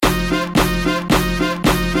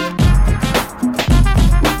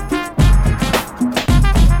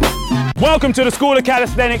Welcome to the School of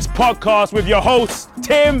Calisthenics podcast with your hosts,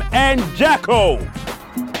 Tim and Jacko.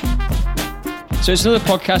 So it's another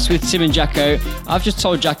podcast with Tim and Jacko. I've just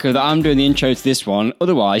told Jacko that I'm doing the intro to this one.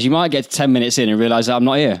 Otherwise, you might get to 10 minutes in and realise that I'm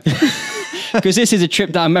not here. Because this is a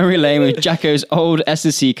trip down memory lane with Jacko's old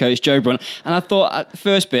S&C coach, Joe Brun. And I thought at the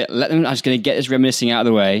first bit, I'm just going to get this reminiscing out of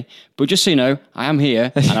the way. But just so you know, I am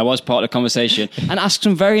here and I was part of the conversation and ask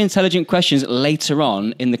some very intelligent questions later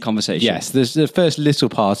on in the conversation. Yes, the first little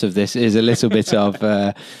part of this is a little bit of,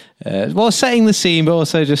 setting the scene, but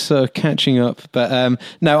also just sort of catching up. But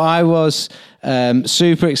no, I was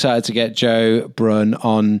super excited to get Joe Brun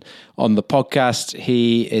on the podcast.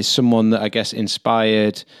 He is someone that I guess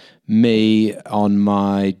inspired me on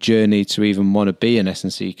my journey to even want to be an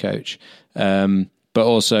S&C coach. But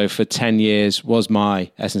also for 10 years was my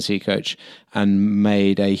S&C coach and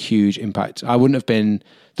made a huge impact. I wouldn't have been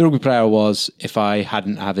the rugby player I was if I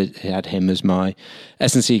hadn't had him as my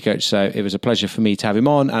S&C coach. So it was a pleasure for me to have him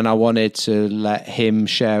on, and I wanted to let him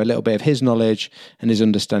share a little bit of his knowledge and his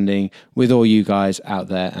understanding with all you guys out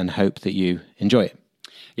there, and hope that you enjoy it.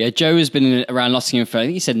 Yeah, Joe has been around Nottingham for, I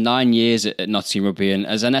think he said 9 years at Nottingham Rugby, and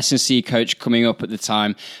as an S&C coach coming up at the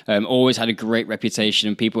time, always had a great reputation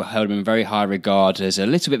and people held him in very high regard as a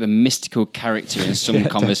little bit of a mystical character in some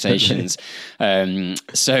conversations.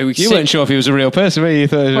 So you weren't sure if he was a real person, were you?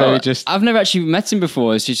 I've never actually met him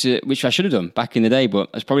before, which I should have done back in the day, but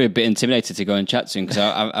I was probably a bit intimidated to go and chat to him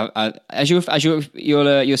because as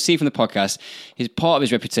you'll see from the podcast, part of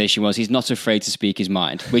his reputation was he's not afraid to speak his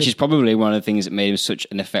mind, which is probably one of the things that made him such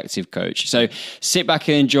an effective coach. So sit back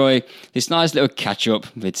and enjoy this nice little catch up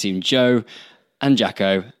with Team Joe and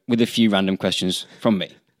Jacko with a few random questions from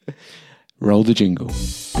me. Roll the jingle.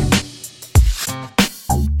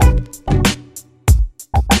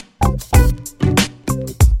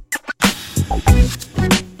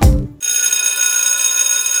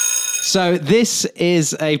 So this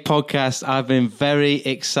is a podcast I've been very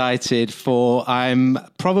excited for. I'm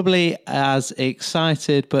probably as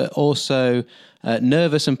excited, but also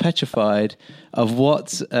nervous and petrified of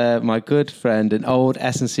what my good friend and old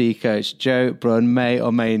S&C coach, Joe Brun, may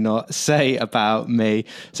or may not say about me.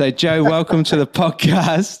 So Joe, welcome to the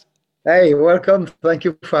podcast. Hey, welcome. Thank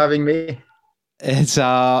you for having me. It's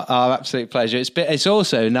our absolute pleasure. It's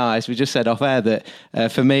also nice. We just said off air that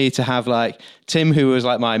for me to have like Tim, who was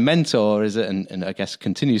like my mentor, and I guess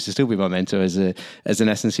continues to still be my mentor as an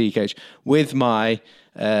S&C coach, with my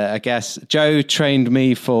I guess Joe trained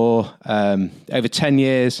me for over 10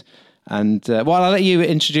 years. And I'll let you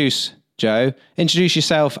introduce Joe. Introduce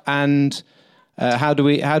yourself and how do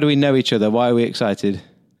we know each other? Why are we excited?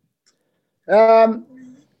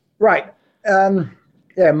 Right.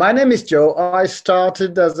 Yeah, my name is Joe. I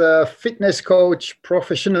started as a fitness coach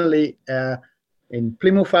professionally in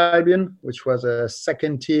Plymouth Albion, which was a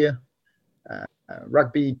second-tier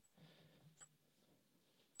rugby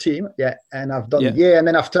team. Yeah, and I've done and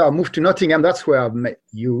then after I moved to Nottingham, that's where I met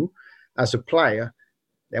you as a player.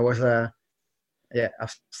 There was I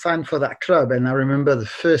signed for that club, and I remember the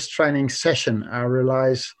first training session. I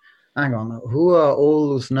realized, hang on, who are all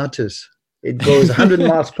those nutters? It goes 100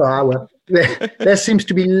 miles per hour. There seems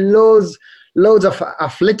to be loads of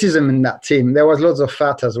athleticism in that team. There was loads of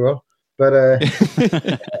fat as well, but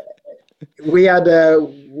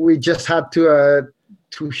we just had to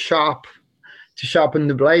sharpen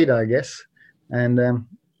the blade, I guess, and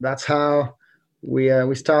that's how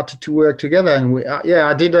we started to work together. And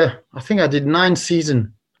I think I did 9 seasons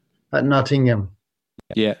at Nottingham.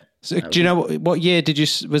 Yeah. So do you know what year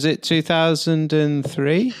was it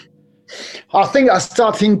 2003? I think I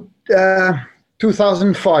started in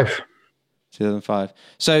 2005. 2005.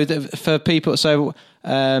 So for people,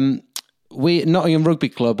 we Nottingham Rugby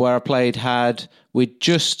Club, where I played, we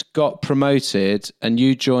just got promoted, and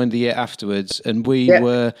you joined the year afterwards, and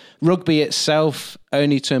rugby itself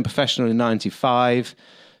only turned professional in 95.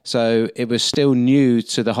 So it was still new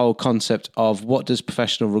to the whole concept of what does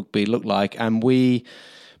professional rugby look like. And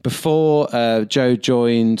before Joe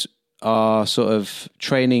joined, our sort of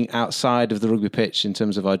training outside of the rugby pitch in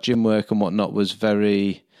terms of our gym work and whatnot was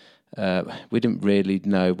very, we didn't really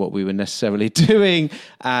know what we were necessarily doing.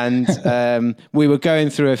 And we were going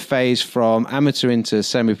through a phase from amateur into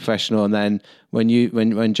semi-professional. And then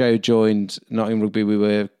when Joe joined Nottingham Rugby, we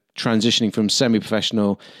were transitioning from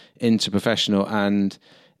semi-professional into professional. And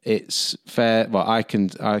it's fair, well, I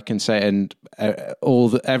can say, and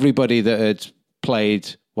everybody that had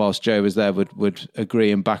played whilst Joe was there would agree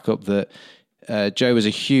and back up that Joe was a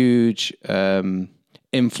huge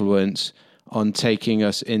influence on taking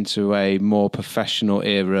us into a more professional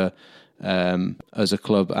era as a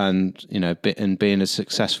club, and and being as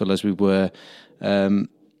successful as we were.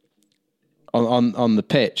 on the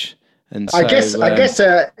pitch. And so, I guess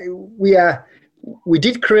we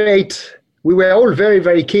did create. We were all very,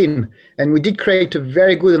 very keen, and we did create a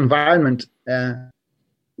very good environment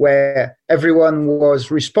where everyone was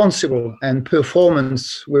responsible and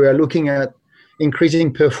performance. We were looking at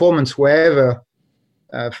increasing performance wherever,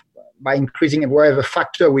 by increasing wherever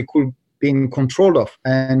factor we could be in control of.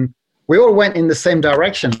 And we all went in the same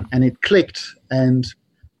direction, and it clicked. And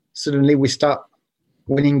suddenly we start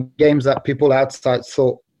winning games that people outside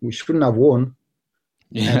thought we shouldn't have won.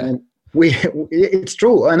 Yeah. And it's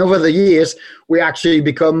true. And over the years, we actually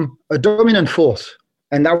become a dominant force.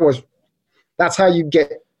 And that's how you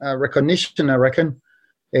get recognition, I reckon.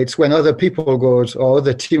 It's when other people goes, or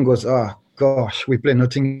other team goes, oh gosh, we play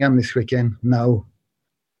Nottingham this weekend. No.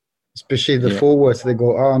 Especially the forwards, they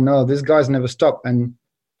go, oh no, this guy's never stopped. And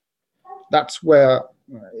that's where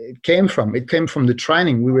it came from. It came from the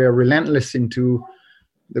training. We were relentless into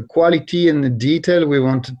the quality and the detail we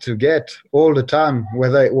wanted to get all the time,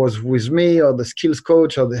 whether it was with me or the skills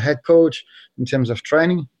coach or the head coach in terms of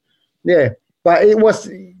training. Yeah, but it was,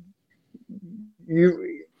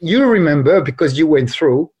 you remember because you went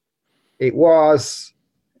through, it was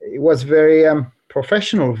very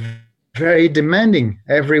professional, very demanding.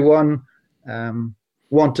 Everyone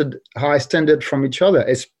wanted high standard from each other,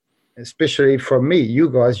 especially from me. You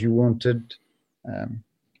guys, you wanted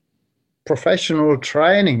professional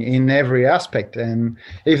training in every aspect. And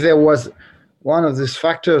if there was one of these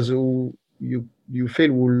factors who you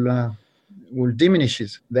feel will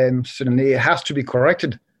diminishes, then suddenly it has to be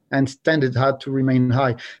corrected, and standard had to remain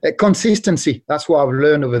high. Consistency, that's what I've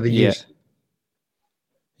learned over the years.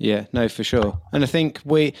 Yeah, no, for sure. And I think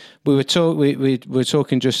we were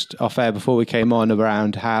talking just off air before we came on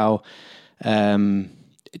around how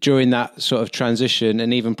during that sort of transition,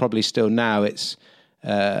 and even probably still now, it's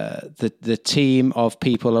the team of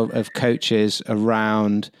people, of coaches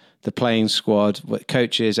around the playing squad,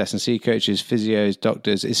 coaches, S&C coaches, physios,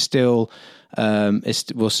 doctors, is still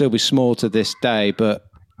will still be small to this day. But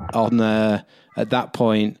at that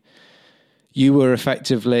point, you were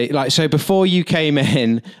effectively so before you came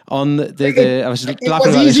in on I was laughing about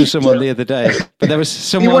this with someone the other day, but there was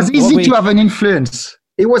someone. It was easy to have an influence.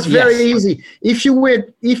 It was very easy if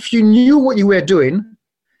you knew what you were doing,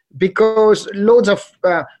 because loads of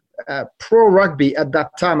pro rugby at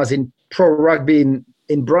that time, as in pro rugby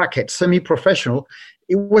in brackets, semi-professional,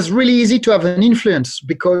 it was really easy to have an influence,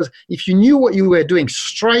 because if you knew what you were doing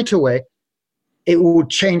straight away, it would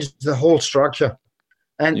change the whole structure.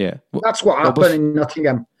 And that's what happened in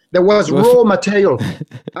Nottingham. There was raw material,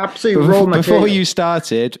 absolutely raw material. Before you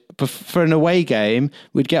started, for an away game,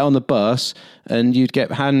 we'd get on the bus and you'd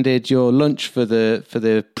get handed your lunch for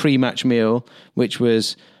the pre-match meal, which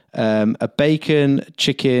was a bacon,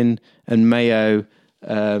 chicken and mayo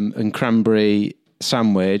and cranberry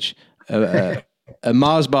sandwich, a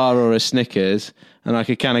Mars bar or a Snickers, and like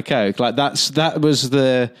a can of Coke. Like that was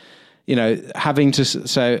the... having to,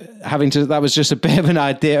 that was just a bit of an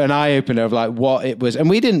idea, an eye opener of like what it was. And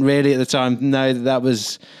we didn't really at the time know that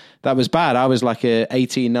was bad. I was like a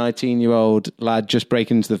 18, 19-year-old lad just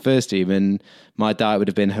breaking into the first team, and my diet would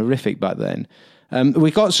have been horrific back then.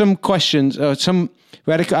 We got some questions, I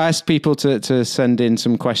asked people to send in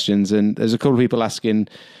some questions, and there's a couple of people asking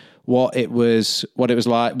what it was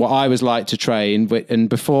like, what I was like to train. And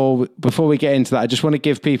before we get into that, I just want to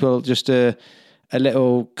give people just a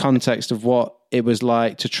little context of what it was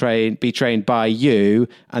like to be trained by you,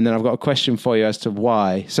 and then I've got a question for you as to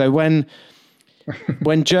why. So when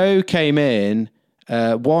Joe came in,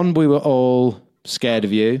 we were all scared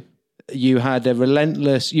of you. You were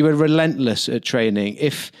relentless at training.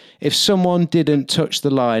 If someone didn't touch the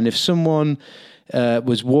line, if someone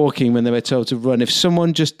was walking when they were told to run, if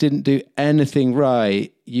someone just didn't do anything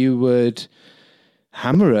right, you would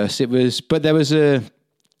hammer us. But there was a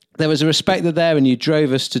respect there, and you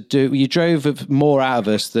drove more out of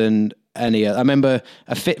us than any other. I remember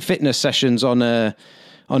fitness sessions on a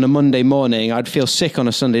Monday morning. I'd feel sick on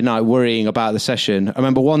a Sunday night worrying about the session. I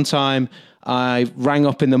remember one time I rang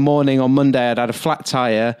up in the morning on Monday. I'd had a flat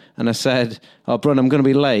tire, and I said, "Oh, Brun, I'm going to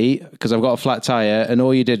be late because I've got a flat tire." And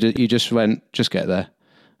all you did, you just went, "Just get there."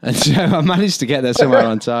 And so I managed to get there somewhere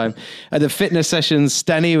on time. At the fitness sessions,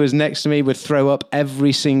 Stenny, who was next to me, would throw up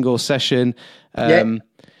every single session.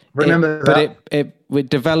 Remember that? But it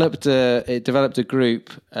developed a group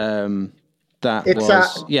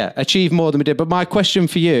that achieved more than we did. But my question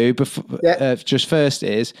for you, just first,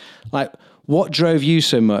 is like, what drove you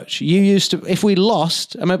so much? You used to, if we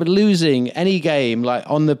lost, I remember losing any game, like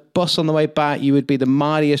on the bus on the way back, you would be the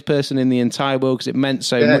mightiest person in the entire world because it meant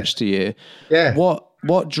so much to you. Yeah.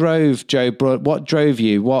 what drove Joe Brun? What drove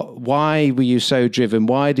you? Why were you so driven?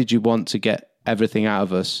 Why did you want to get everything out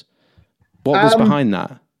of us? What was behind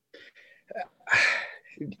that?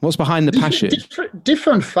 What's behind the passion?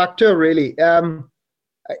 Different factor, really.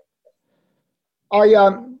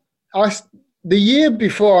 The year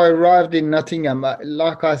before I arrived in Nottingham, I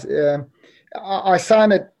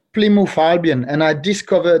signed at Plymouth Albion, and I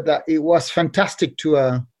discovered that it was fantastic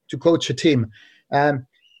to coach a team. My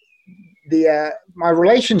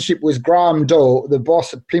relationship with Graham Doe, the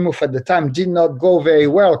boss at Plymouth at the time, did not go very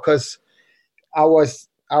well because I was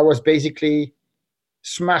basically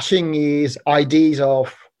smashing his ideas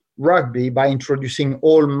of rugby by introducing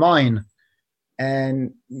all mine,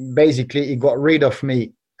 and basically he got rid of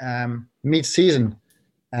me mid-season,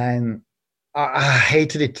 and I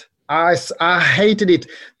hated it. I hated it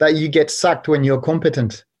that you get sacked when you're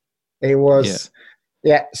competent. It was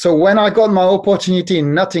So when I got my opportunity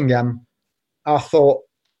in Nottingham, I thought,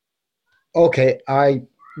 okay, I'm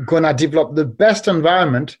gonna develop the best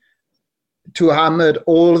environment to hammer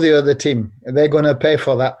all the other team. They're gonna pay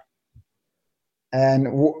for that. And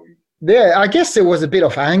I guess there was a bit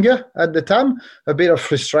of anger at the time, a bit of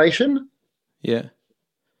frustration. Yeah.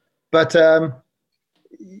 But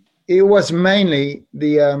it was mainly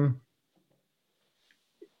to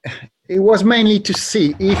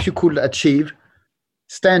see if you could achieve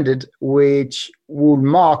standard which would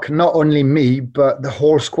mark not only me but the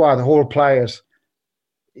whole squad, the whole players.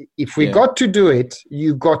 If we got to do it,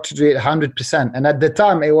 you got to do it 100%. And at the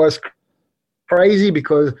time, it was crazy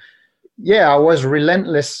because, I was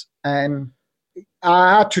relentless and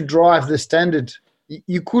I had to drive the standard.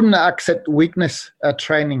 You couldn't accept weakness at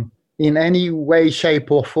training in any way,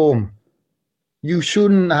 shape, or form. You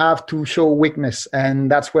shouldn't have to show weakness, and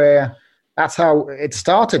that's how it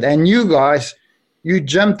started. And you guys, you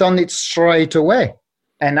jumped on it straight away.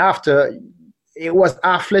 And after, it was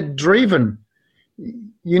athlete driven.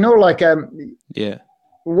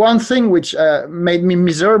 One thing which made me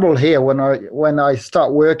miserable here when I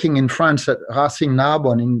start working in France at Racing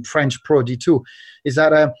Narbonne in French Pro D2 is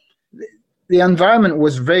that the environment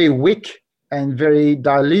was very weak and very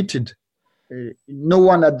diluted. No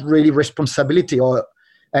one had really responsibility,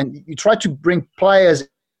 and you try to bring players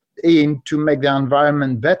in to make the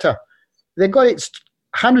environment better. They got it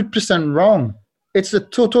 100% wrong. It's the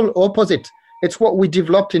total opposite. It's what we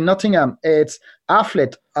developed in Nottingham. It's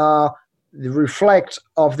athletes are the reflect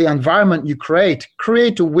of the environment you create.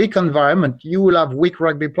 Create a weak environment, you will have weak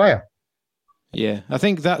rugby player. Yeah, I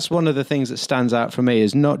think that's one of the things that stands out for me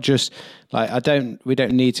is not just like we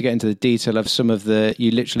don't need to get into the detail of some of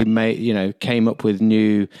you literally came up with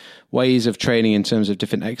new ways of training in terms of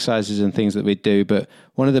different exercises and things that we do. But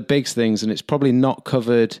one of the big things, and it's probably not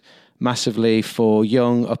covered massively for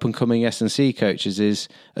young up and coming S&C coaches, is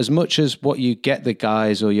as much as what you get the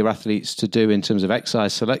guys or your athletes to do in terms of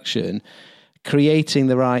exercise selection, creating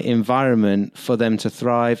the right environment for them to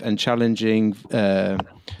thrive and challenging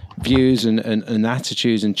views and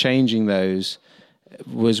attitudes and changing those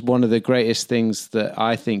was one of the greatest things that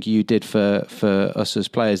I think you did for us as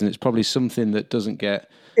players. And it's probably something that doesn't get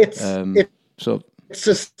it's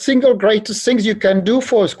the single greatest things you can do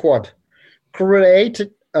for a squad. Create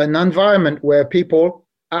an environment where people,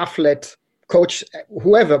 athletes, coach,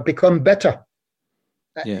 whoever, become better.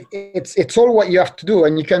 Yeah. It's all what you have to do.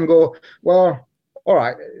 And you can go, well, all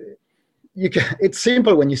right, you can. It's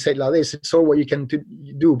simple when you say it like this. It's all what you can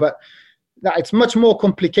do, but it's much more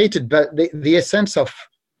complicated. But the essence of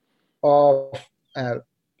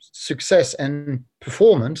success and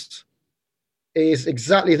performance is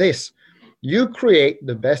exactly this: you create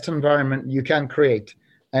the best environment you can create,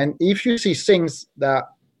 and if you see things that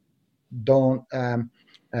don't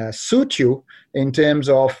suit you in terms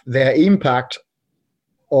of their impact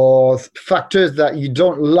or factors that you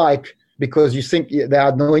don't like because you think they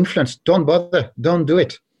had no influence, don't bother. Don't do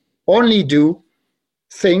it. Only do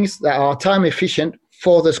things that are time efficient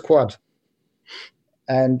for the squad.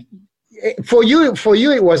 And for you,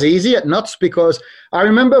 it was easy at Notts because I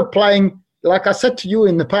remember playing, like I said to you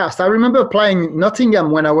in the past, I remember playing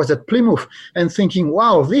Nottingham when I was at Plymouth and thinking,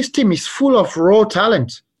 wow, this team is full of raw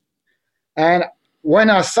talent. And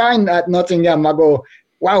when I signed at Nottingham, I go,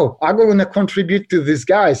 wow, I'm going to contribute to these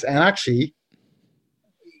guys. And actually,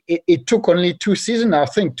 it took only 2 seasons, I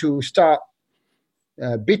think, to start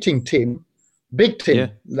beating big team,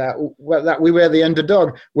 that we were the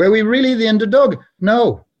underdog. Were we really the underdog?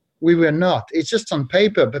 No, we were not. It's just on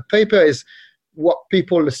paper. But paper is what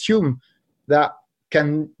people assume that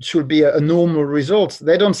should be a normal result.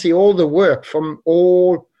 They don't see all the work from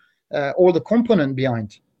all the component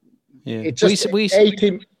behind. Yeah. It's just a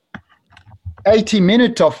team. 80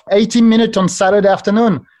 minutes on Saturday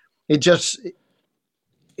afternoon. It's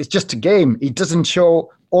just a game. It doesn't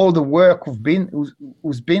show all the work who's been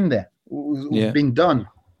there, who's been done.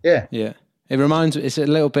 Yeah. It reminds me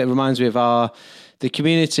of the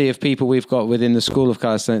community of people we've got within the School of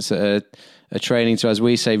Calisthenics that are training to, as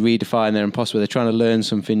we say, redefine their impossible. They're trying to learn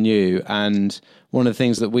something new. And one of the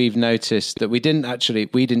things that we've noticed that we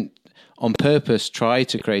didn't on purpose try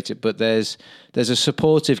to create it, but there's a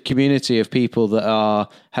supportive community of people that are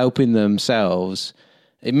helping themselves.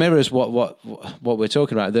 It mirrors what we're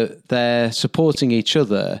talking about, that they're supporting each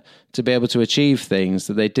other to be able to achieve things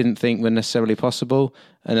that they didn't think were necessarily possible.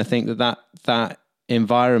 And I think that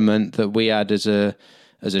environment that we had as a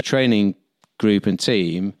training group and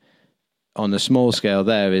team on a small scale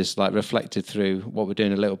there is like reflected through what we're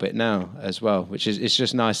doing a little bit now as well, which is, it's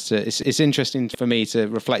just nice to, it's interesting for me to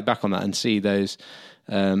reflect back on that and see those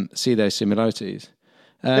similarities.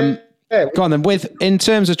 Go on then, in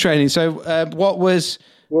terms of training. So what was,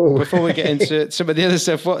 before we get into some of the other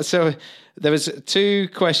stuff, so there was 2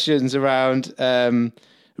 questions around,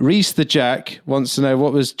 Reese the Jack wants to know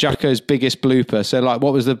what was Jacko's biggest blooper. So like,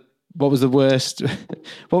 what was the worst,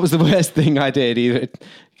 what was the worst thing I did? Either,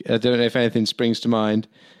 I don't know if anything springs to mind.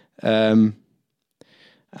 Not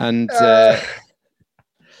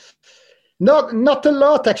a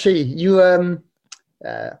lot, actually. You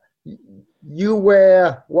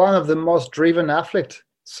were one of the most driven athletes,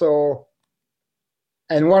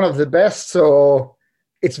 and one of the best. So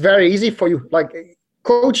it's very easy for you. Like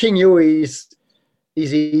coaching you is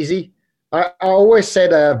easy. I always said,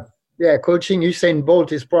 coaching Usain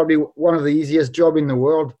Bolt is probably one of the easiest job in the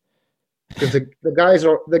world, because the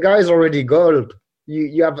guy's already gold.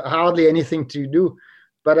 You have hardly anything to do.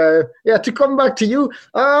 But to come back to you,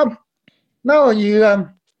 no, you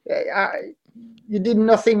did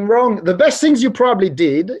nothing wrong. The best things you probably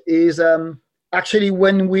did is actually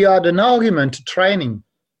when we had an argument training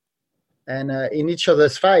and in each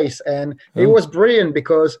other's face, and it was brilliant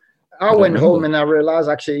because I went home and I realized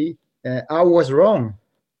actually I was wrong.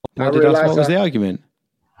 What was the argument?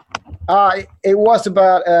 It was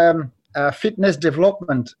about fitness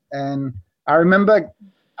development, and I remember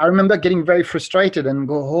getting very frustrated and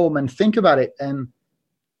go home and think about it. And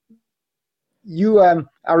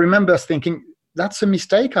I remember thinking, that's a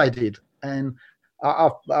mistake I did, and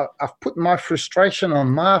I've put my frustration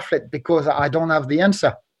on my athlete because I don't have the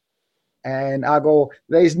answer. And I go,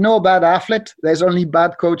 there is no bad athlete, there's only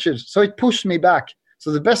bad coaches. So it pushed me back.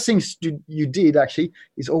 So the best things you did actually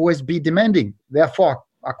is always be demanding. Therefore,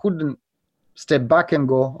 I couldn't step back and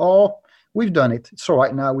go, oh, we've done it. It's all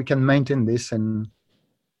right now. We can maintain this. And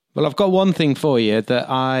well, I've got one thing for you that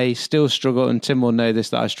I still struggle, and Tim will know this,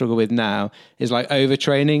 that I struggle with now, is like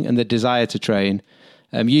overtraining and the desire to train.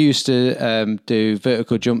 You used to do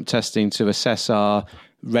vertical jump testing to assess our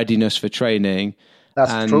readiness for training.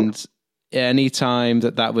 That's true. Any time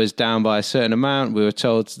that was down by a certain amount, we were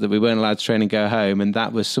told that we weren't allowed to train and go home. And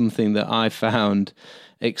that was something that I found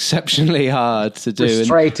exceptionally hard to do.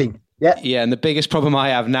 Frustrating. Yeah. And the biggest problem I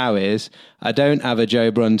have now is I don't have a Joe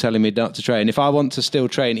Brun telling me not to train. If I want to still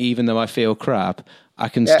train, even though I feel crap, I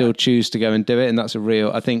can still choose to go and do it. And that's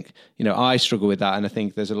I think, I struggle with that. And I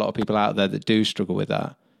think there's a lot of people out there that do struggle with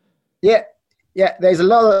that. Yeah. There's a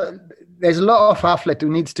lot of athlete who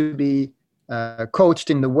needs to be coached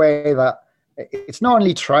in the way that it's not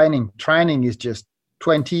only training. Training is just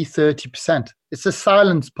 20, 30%. It's the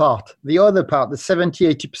silent part. The other part, the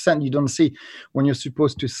 70, 80% you don't see when you're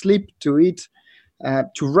supposed to sleep, to eat,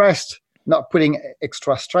 to rest, not putting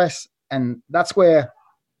extra stress. And that's where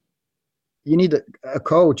you need a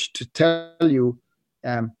coach to tell you,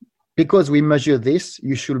 because we measure this,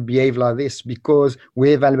 you should behave like this. Because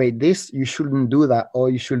we evaluate this, you shouldn't do that, or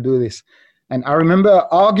you should do this. And I remember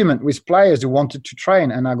argument with players who wanted to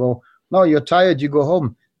train, and I go, no, you're tired, you go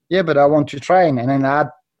home. Yeah, but I want to train. And then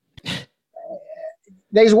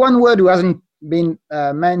there's one word who hasn't been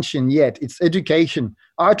mentioned yet. It's education.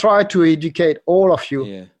 I try to educate all of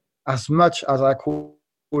you as much as I could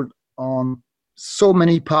on so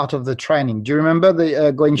many parts of the training. Do you remember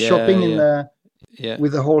the going shopping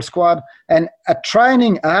with the whole squad? And at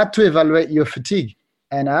training, I had to evaluate your fatigue,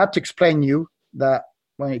 and I had to explain you that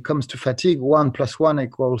when it comes to fatigue, 1 + 1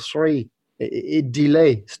 = 3. It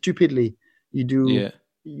delay stupidly. You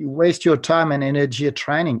waste your time and energy at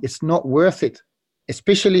training. It's not worth it,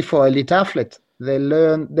 especially for elite athletes. They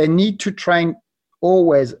need to train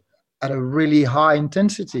always at a really high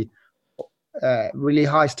intensity, really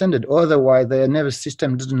high standard. Otherwise, their nervous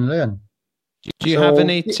system doesn't learn. Do you have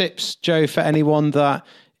any tips, Joe, for anyone that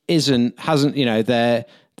hasn't, they're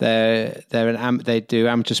they do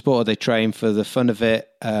amateur sport, or they train for the fun of it,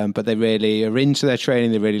 but they really are into their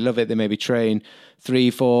training. They really love it. They maybe train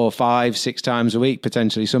 3, 4, 5, 6 times a week,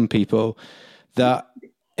 potentially some people. That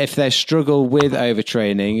if they struggle with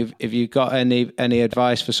overtraining, if you've got any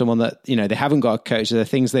advice for someone that, you know, they haven't got a coach, are there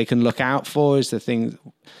things they can look out for? Is there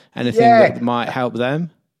anything that might help them?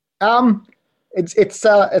 It's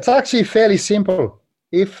actually fairly simple.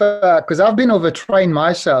 If because I've been overtrained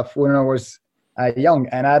myself when I was young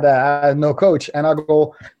and I had no coach, and I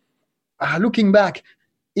go looking back,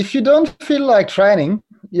 if you don't feel like training,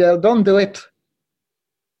 don't do it.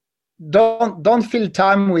 Don't fill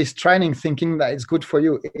time with training thinking that it's good for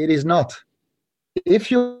you. It is not. If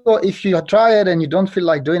you try it and you don't feel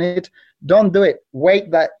like doing it, don't do it. Wait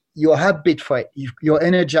that you're happy for it. You're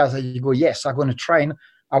energized. You go, yes, I'm going to train.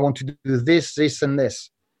 I want to do this, this, and this.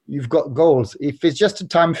 You've got goals. If it's just a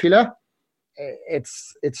time filler,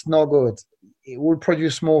 it's no good. It will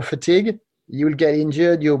produce more fatigue. You will get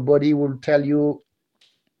injured. Your body will tell you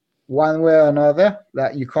one way or another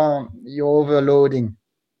that you're overloading.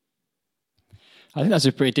 I think that's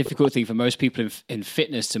a pretty difficult thing for most people in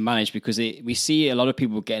fitness to manage, because we see a lot of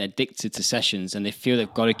people getting addicted to sessions and they feel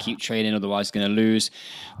they've got to keep training, otherwise they're going to lose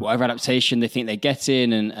whatever adaptation they think they get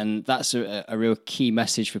in. And that's a real key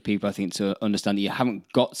message for people, I think, to understand that you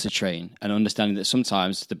haven't got to train, and understanding that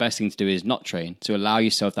sometimes the best thing to do is not train, to allow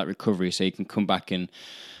yourself that recovery so you can come back and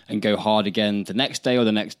go hard again the next day or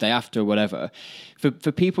the next day after or whatever. For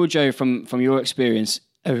people, Joe, from your experience,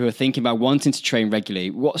 who are thinking about wanting to train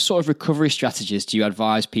regularly, what sort of recovery strategies do you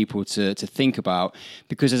advise people to think about?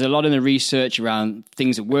 Because there's a lot in the research around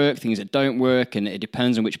things that work, things that don't work, and it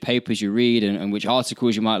depends on which papers you read and which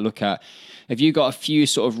articles you might look at. Have you got a few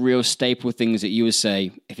sort of real staple things that you would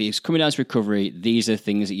say, if it's coming down to recovery, these are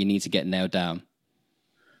things that you need to get nailed down?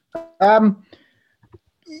 To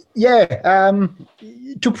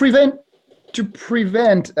prevent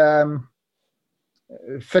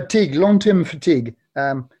fatigue, long-term fatigue,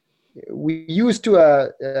 we used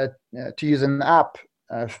to use an app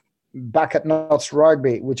back at Notts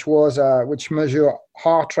Rugby, which measure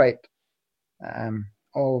heart rate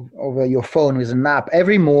over your phone with an app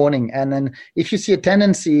every morning. And then if you see a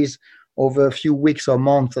tendencies over a few weeks or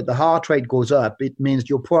months that the heart rate goes up, it means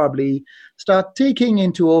you'll probably start taking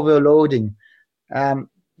into overloading.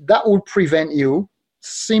 That will prevent you.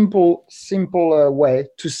 Simple way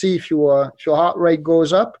to see if your heart rate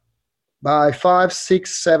goes up by 5,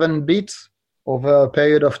 6, 7 beats over a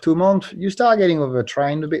period of 2 months, you start getting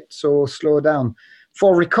overtrained a bit. So slow down.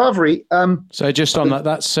 For recovery, so just on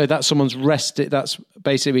that's someone's rested. That's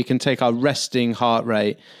basically, we can take our resting heart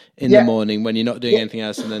rate in the morning when you're not doing anything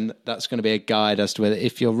else, and then that's going to be a guide as to whether,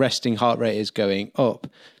 if your resting heart rate is going up,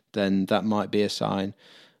 then that might be a sign.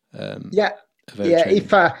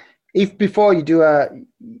 If before you do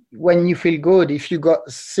when you feel good, if you got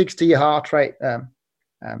 60 heart rate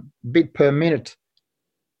beat per minute,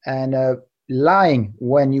 and lying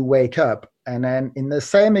when you wake up, and then in the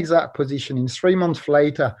same exact position in 3 months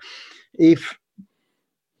later, if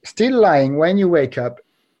still lying when you wake up,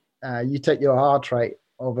 you take your heart rate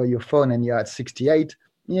over your phone and you're at 68,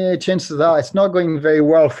 chances are it's not going very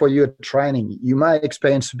well for your training. You might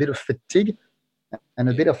experience a bit of fatigue and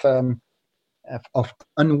a bit of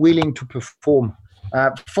unwilling to perform.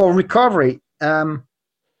 For recovery, I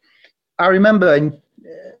remember in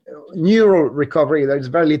neural recovery, there's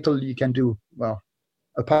very little you can do, well,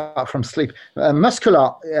 apart from sleep.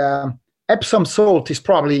 Muscular, Epsom salt is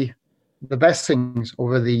probably the best things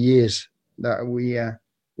over the years that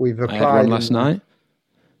we've applied. I had one last night.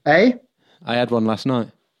 Eh? I had one last night.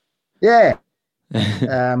 Yeah.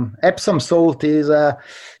 Epsom salt is,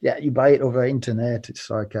 you buy it over internet. It's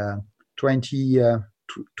like 20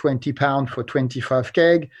 pound for 25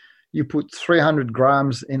 keg. You put 300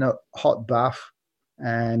 grams in a hot bath,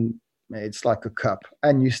 and it's like a cup.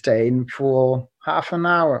 And you stay in for half an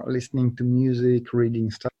hour listening to music, reading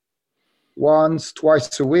stuff. Once,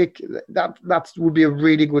 twice a week. That would be a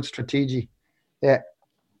really good strategy. Yeah.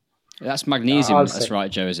 That's magnesium. That's right,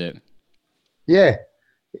 Joe, is it? Yeah.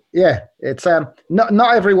 It's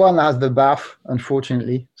not everyone has the bath,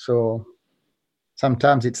 unfortunately. So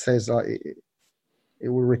sometimes it says it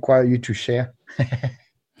will require you to share,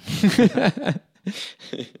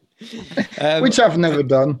 which I've never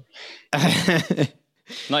done.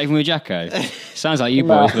 Not even with Jacko. Sounds like you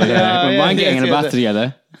boys. But, mind getting in a bath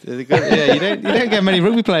together. You don't get many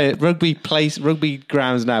rugby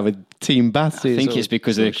grounds now with team baths. I think it's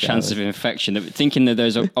because of the chances of infection. Thinking that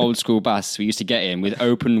those old school baths we used to get in with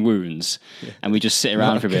open wounds, and we just sit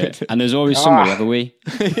around for a bit, and there's always somebody, have a wee.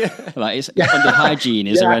 Like the hygiene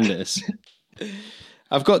is horrendous.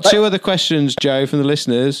 I've got two other questions, Joe, from the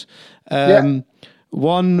listeners. One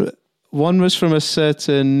was from a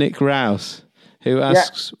certain Nick Rouse, who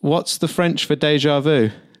asks, "What's the French for déjà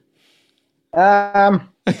vu?" I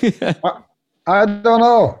don't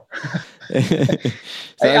know. That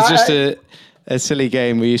was just a silly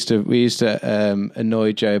game. We used to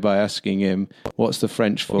annoy Joe by asking him, "What's the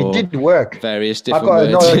French for?" It didn't work. Various different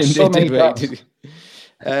I got words. so many times.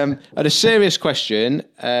 And a serious question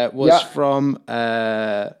was from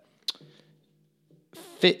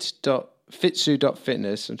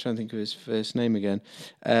Fitsu.fitness. I'm trying to think of his first name again.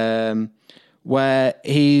 Where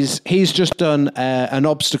he's just done an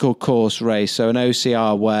obstacle course race, so an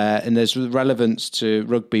OCR and there's relevance to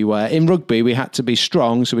rugby, where in rugby we had to be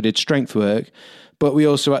strong, so we did strength work, but we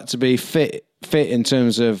also had to be fit in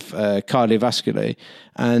terms of cardiovascularly.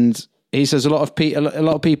 And he says a lot of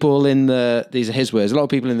people these are his words, a lot of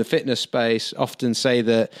people in the fitness space often say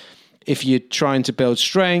that if you're trying to build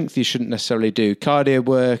strength, you shouldn't necessarily do cardio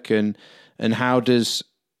work, and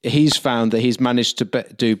he's found that he's managed to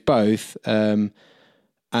do both. And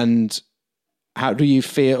how do you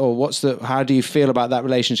feel, or how do you feel about that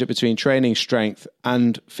relationship between training strength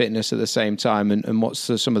and fitness at the same time? And what's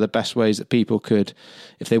some of the best ways that people could,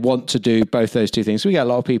 if they want to do both those two things? We get a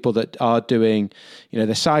lot of people that are doing,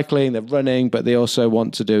 they're cycling, they're running, but they also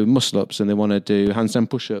want to do muscle ups and they want to do handstand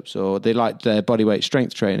push-ups, or they like their body weight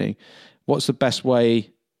strength training. What's the best way?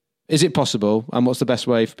 Is it possible? And what's the best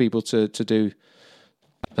way for people to do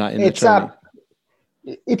that in the training?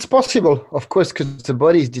 It's possible, of course, because the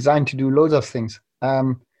body is designed to do loads of things.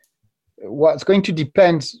 What's going to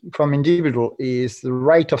depend from individual is the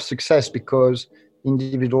rate of success, because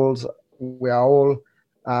individuals, we all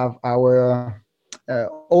have our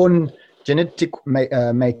own genetic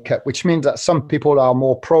makeup, which means that some people are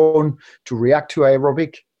more prone to react to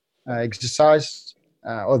aerobic exercise.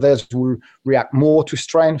 Others will react more to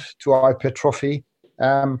strength, to hypertrophy.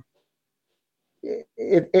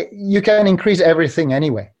 You can increase everything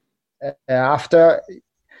anyway. After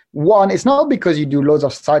one, it's not because you do loads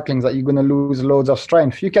of cycling that you're going to lose loads of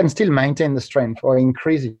strength. You can still maintain the strength or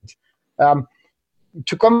increase it. To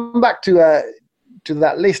come back to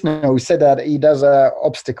that listener who said that he does an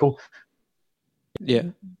obstacle,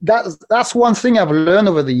 that's one thing I've learned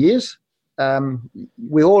over the years.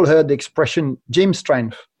 We all heard the expression gym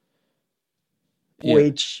strength,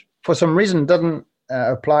 which for some reason doesn't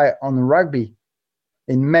apply on rugby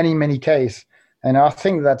in many, many cases. And I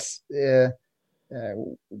think that's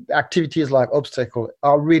activities like obstacle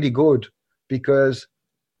are really good, because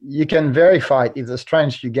you can verify if the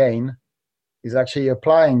strength you gain is actually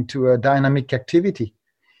applying to a dynamic activity.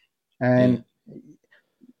 And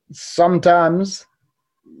sometimes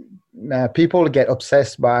people get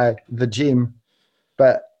obsessed by the gym,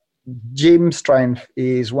 but gym strength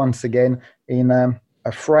is once again in a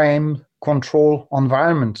frame control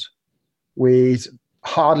environment with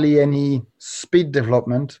hardly any speed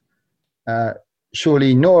development,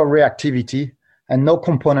 surely no reactivity, and no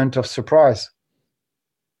component of surprise.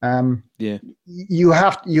 You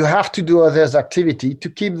have to do others activity to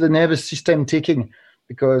keep the nervous system ticking,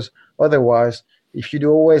 because otherwise, if you do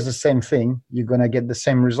always the same thing, you're going to get the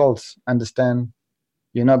same results. Understand?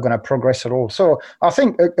 You're not going to progress at all. So I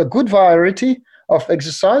think a good variety of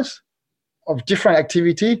exercise, of different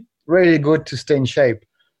activity, really good to stay in shape.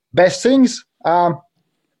 Best things, I'll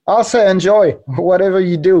say enjoy whatever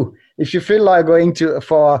you do. If you feel like going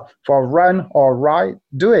for a run or a ride,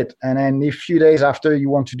 do it. And then a few days after you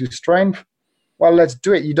want to do strength, well, let's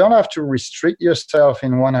do it. You don't have to restrict yourself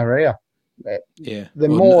in one area.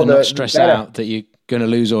 Not stress out that you're going to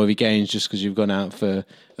lose all of your gains just because you've gone out for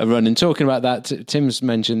a run. And talking about that, Tim's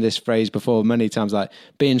mentioned this phrase before many times, like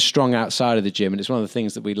being strong outside of the gym. And it's one of the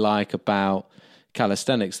things that we like about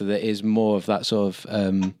calisthenics, that there is more of that sort of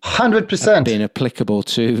 100% being applicable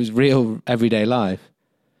to real everyday life.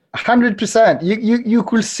 100%. You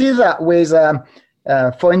could see that with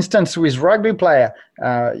for instance, with rugby player,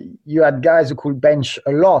 you had guys who could bench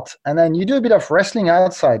a lot, and then you do a bit of wrestling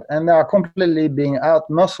outside, and they are completely being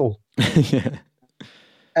out-muscled.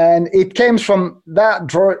 And it came from that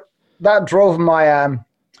drove my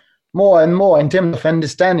more and more in terms of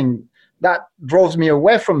understanding. That drove me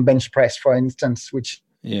away from bench press, for instance, which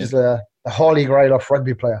is the holy grail of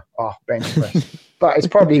rugby player. Bench press. But it's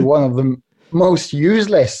probably one of the most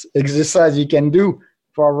useless exercise you can do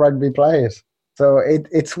for rugby players. So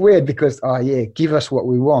it's weird because, give us what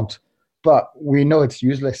we want. But we know it's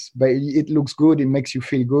useless. But it looks good. It makes you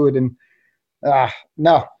feel good. And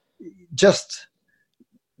no, just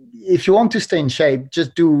if you want to stay in shape,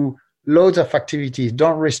 just do loads of activities.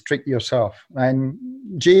 Don't restrict yourself. And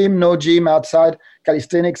gym, no gym outside.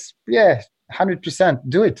 Calisthenics, 100%.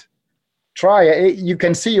 Do it. Try it. You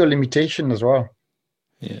can see your limitation as well.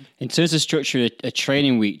 Yeah. In terms of structure a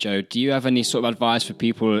training week, Joe, do you have any sort of advice for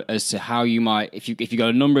people as to how you might, if you got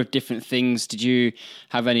a number of different things, did you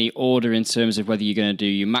have any order in terms of whether you're going to do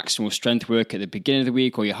your maximal strength work at the beginning of the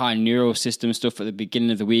week or your high neural system stuff at the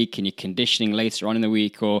beginning of the week and your conditioning later on in the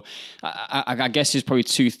week? Or I guess there's probably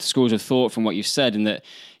two schools of thought from what you've said, in that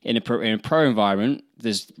in a pro environment,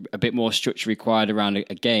 there's a bit more structure required around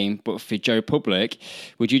a game. But for Joe Public,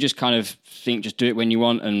 would you just kind of think just do it when you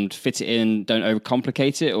want and fit it in, don't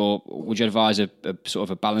overcomplicate it? Or would you advise a sort of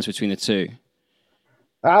a balance between the two?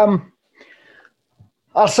 I'll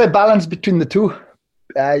say balance between the two.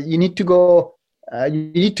 You need to go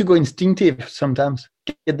instinctive sometimes.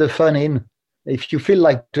 Get the fun in. If you feel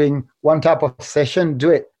like doing one type of session, do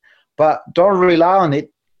it. But don't rely on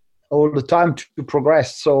it all the time to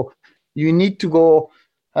progress. So you need to go,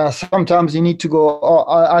 sometimes you need to go,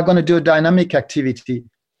 I'm going to do a dynamic activity,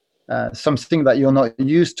 something that you're not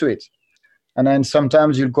used to it. And then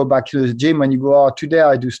sometimes you'll go back to the gym and you go, today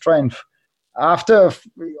I do strength. After,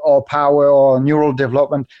 or power or neural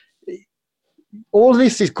development. All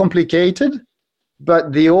this is complicated,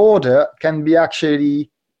 but the order can be actually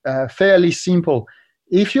fairly simple.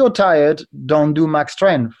 If you're tired, don't do max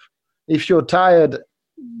strength. If you're tired,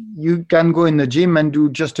 you can go in the gym and do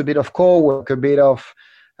just a bit of core work, a bit of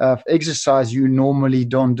exercise you normally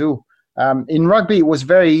don't do. In rugby, it was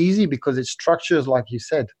very easy because it structures, like you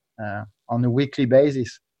said, on a weekly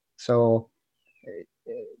basis. So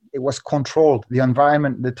it was controlled. The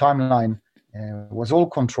environment, the timeline was all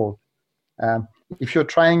controlled. If you're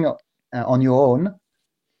trying on your own,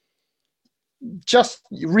 just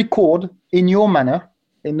record in your manner,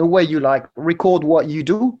 in the way you like. Record what you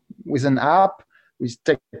do with an app. We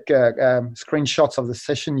take screenshots of the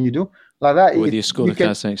session you do, like that. With your School of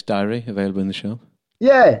Calisthenics diary available in the shop.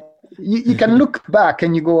 Yeah, you can look back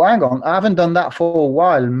and you go, hang on, I haven't done that for a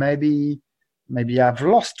while. Maybe I've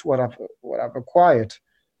lost what I've acquired,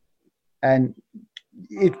 and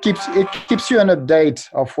it keeps you an update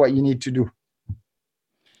of what you need to do.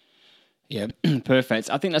 Yeah, perfect.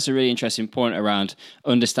 I think that's a really interesting point around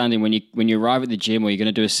understanding when you arrive at the gym or you're going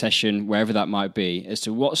to do a session, wherever that might be, as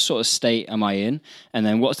to what sort of state am I in, and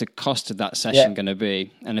then what's the cost of that session going to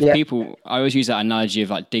be. And if people, I always use that analogy of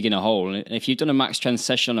like digging a hole. And if you've done a max strength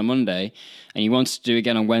session on a Monday and you want to do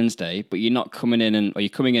again on Wednesday, but you're not coming in or you're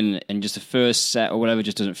coming in and just the first set or whatever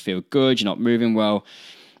just doesn't feel good, you're not moving well,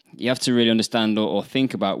 you have to really understand or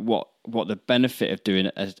think about what the benefit of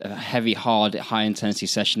doing a heavy, hard, high-intensity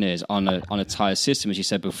session is on a tired system, as you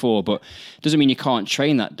said before. But it doesn't mean you can't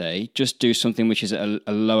train that day. Just do something which is at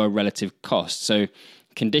a lower relative cost. So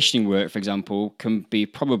conditioning work, for example, can be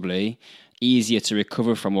probably easier to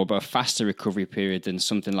recover from, or a faster recovery period than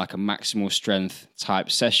something like a maximal strength type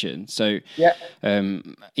session. So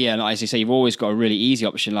and as you say, you've always got a really easy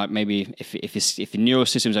option, like maybe if your neural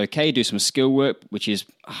system's okay, do some skill work, which is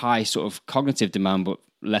high sort of cognitive demand, but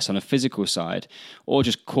less on a physical side, or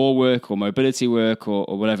just core work or mobility work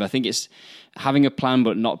or whatever. I think it's having a plan,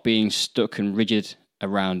 but not being stuck and rigid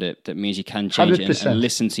around it. That means you can change 100%. It and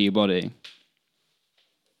listen to your body.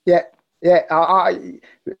 Yeah. Yeah, I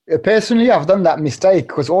personally, I've done that mistake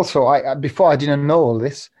because also before I didn't know all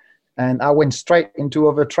this, and I went straight into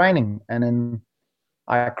overtraining, and then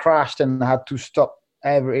I crashed and I had to stop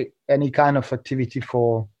any kind of activity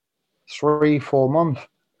for 3-4 months.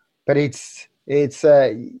 But it's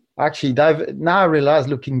actually now I realize,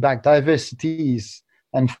 looking back, diversity is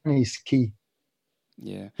key.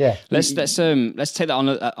 Yeah. Let's take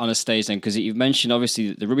that on a stage then, because you've mentioned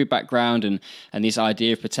obviously the rugby background and this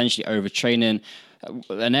idea of potentially overtraining.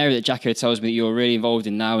 An area that Jacko tells me that you're really involved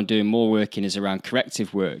in now and doing more work in is around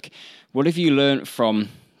corrective work. What have you learned from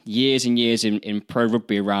years and years in pro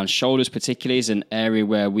rugby around shoulders, particularly, is an area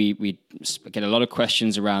where we get a lot of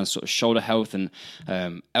questions around sort of shoulder health and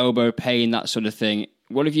elbow pain, that sort of thing.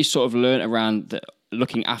 What have you sort of learned around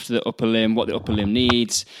looking after the upper limb, what the upper limb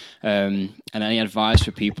needs, and any advice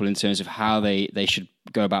for people in terms of how they should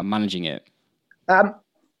go about managing it? I've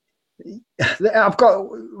got,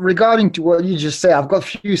 regarding to what you just said, I've got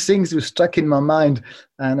a few things that stuck in my mind,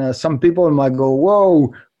 and some people might go,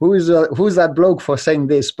 whoa, who's that bloke for saying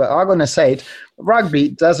this? But I'm going to say it. Rugby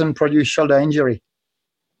doesn't produce shoulder injury.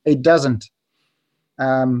 It doesn't.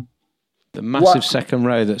 The massive second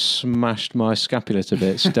row that smashed my scapula to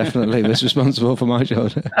bits definitely was responsible for my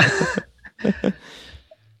shoulder.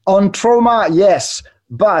 On trauma, yes,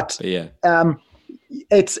 but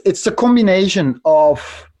it's a combination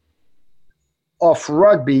of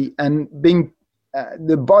rugby and being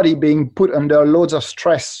the body being put under loads of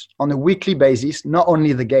stress on a weekly basis, not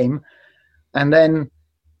only the game, and then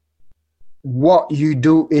what you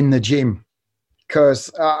do in the gym.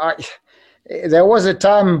 Because there was a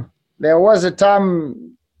time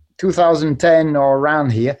 2010 or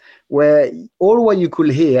around here where all what you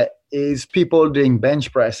could hear is people doing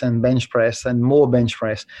bench press and more bench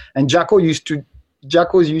press. And Jacko used to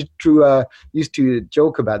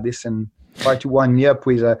joke about this and try to wind me up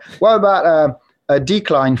with what about a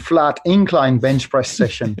decline, flat, incline bench press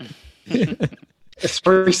session? It's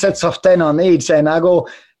 3 sets of 10 on each, and I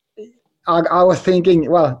was thinking,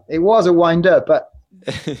 well, it was a wind up, but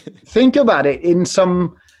think about it in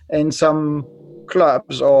some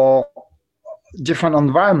clubs or different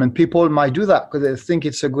environment, people might do that because they think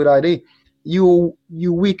it's a good idea. You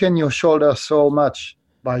weaken your shoulder so much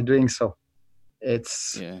by doing so.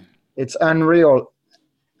 It's unreal.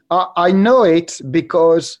 I know it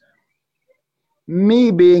because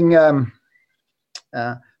me being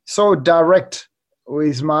so direct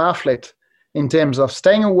with my athlete in terms of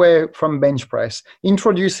staying away from bench press,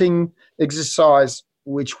 introducing exercise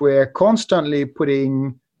which we're constantly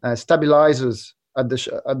putting stabilizers at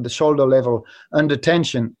the shoulder level under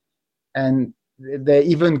tension, and they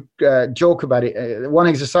even joke about it. One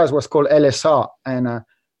exercise was called LSR, and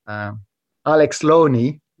Alex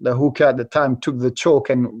Loney, the hooker at the time, took the chalk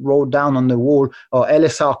and wrote down on the wall, or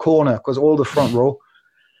LSR corner, because all the front row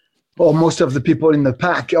or most of the people in the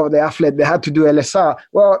pack or the athlete, they had to do LSR.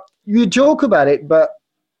 Well, you joke about it, but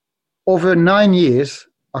over 9 years,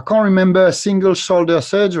 I can't remember a single shoulder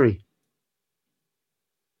surgery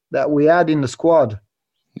that we had in the squad.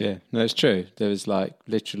 Yeah, no, it's true. There was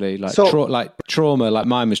literally trauma. Like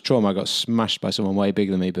mine was trauma. I got smashed by someone way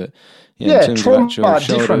bigger than me. But in terms of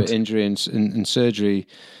actual shoulder injury and surgery,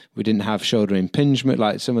 we didn't have shoulder impingement.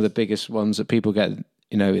 Like some of the biggest ones that people get,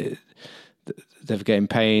 they're getting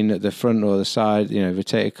pain at the front or the side.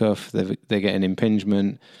 Rotator cuff. They're getting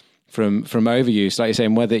impingement from overuse. Like you're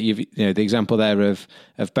saying, whether the example there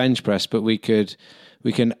of bench press, but we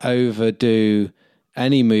can overdo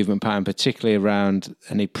any movement pattern, particularly around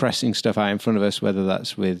any pressing stuff out in front of us, whether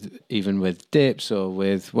that's with dips or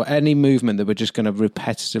with any movement that we're just going to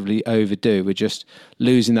repetitively overdo. We're just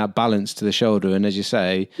losing that balance to the shoulder. And as you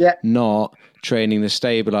say, not training the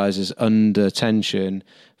stabilizers under tension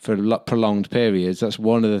for prolonged periods. That's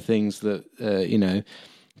one of the things that,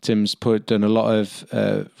 Tim's done a lot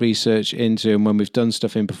of research into. And when we've done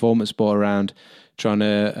stuff in performance sport around trying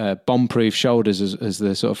to bomb-proof shoulders, as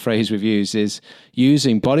the sort of phrase we've used, is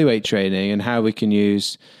using bodyweight training and how we can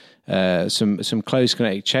use some close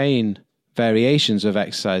kinetic chain variations of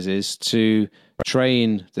exercises to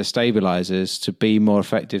train the stabilizers to be more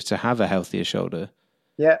effective, to have a healthier shoulder.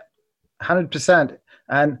 Yeah, 100%.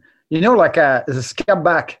 And the scab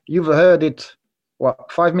back, you've heard it,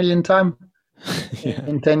 5 million times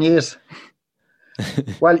in 10 years?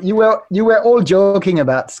 Well, you were all joking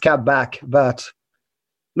about scab back, but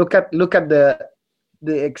look at the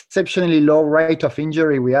exceptionally low rate of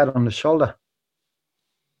injury we had on the shoulder.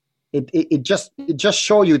 It just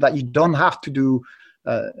shows you that you don't have to do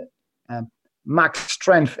max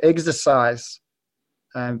strength exercise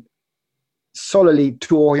solely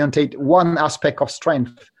to orientate one aspect of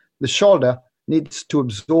strength. The shoulder needs to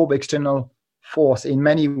absorb external force in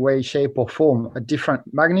many ways, shape, or form, a different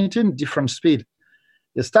magnitude, different speed.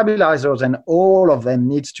 The stabilizers and all of them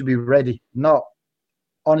needs to be ready, not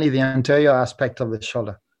only the anterior aspect of the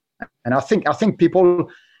shoulder. And I think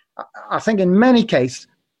in many cases,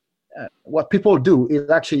 what people do is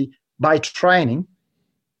actually by training,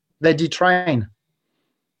 they detrain.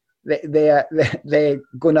 They're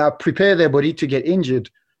gonna prepare their body to get injured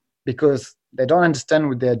because they don't understand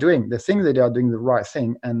what they're doing. They think that they are doing the right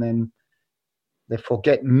thing, and then they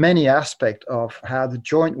forget many aspects of how the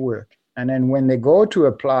joint work. And then when they go to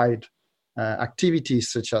applied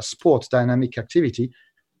activities such as sports, dynamic activity,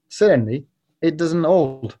 suddenly it doesn't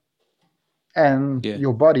hold. And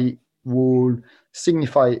your body will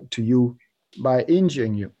signify it to you by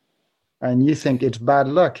injuring you. And you think it's bad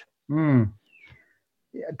luck.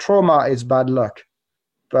 Trauma is bad luck.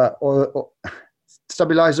 But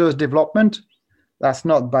stabilizers development, that's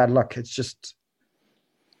not bad luck. It's just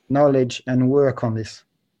knowledge and work on this.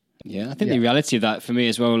 Yeah, I think the reality of that for me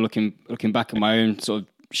as well, looking back at my own sort of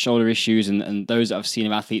shoulder issues and those that I've seen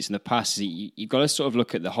of athletes in the past, is you've got to sort of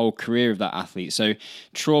look at the whole career of that athlete. So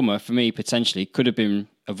trauma for me potentially could have been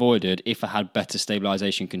avoided if I had better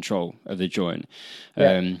stabilization control of the joint.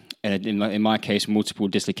 And in my case, multiple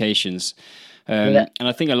dislocations. And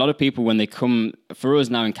I think a lot of people, when they come for us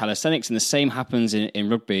now in calisthenics, and the same happens in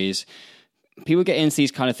rugby, is people get into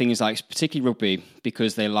these kind of things, like particularly rugby,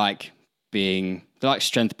 because they like they're like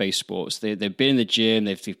strength-based sports. They've been in the gym.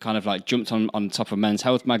 They've kind of like jumped on top of Men's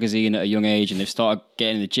Health magazine at a young age, and they've started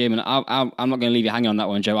getting in the gym. And I'm not going to leave you hanging on that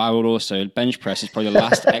one, Joe. I would also, bench press is probably the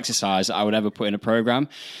last exercise that I would ever put in a program.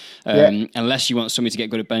 Unless you want somebody to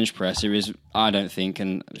get good at bench press, there is, I don't think,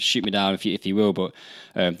 and shoot me down if you will, but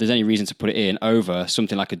if there's any reason to put it in over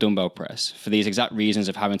something like a dumbbell press for these exact reasons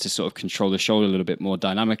of having to sort of control the shoulder a little bit more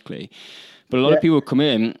dynamically. But a lot of people come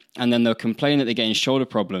in and then they'll complain that they're getting shoulder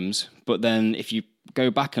problems. But then if you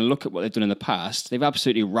go back and look at what they've done in the past, they've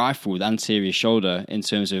absolutely rifled anterior shoulder in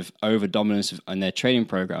terms of over dominance in their training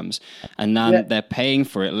programs. And now they're paying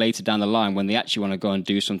for it later down the line when they actually want to go and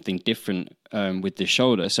do something different with the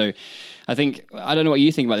shoulder. So I don't know what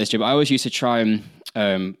you think about this, Jim, but I always used to try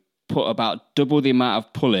and put about double the amount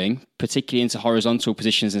of pulling, particularly into horizontal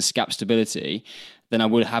positions and scap stability, than I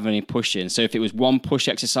would have any pushing. So if it was one push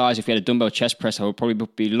exercise, if we had a dumbbell chest press, I would probably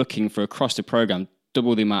be looking for across the program,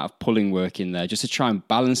 double the amount of pulling work in there just to try and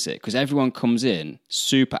balance it, because everyone comes in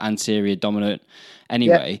super anterior dominant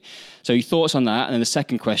anyway. So your thoughts on that? And then the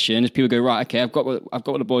second question is people go, right, okay, I've got what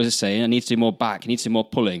the boys are saying. I need to do more back. I need to do more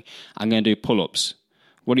pulling. I'm going to do pull-ups.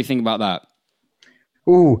 What do you think about that?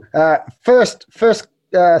 First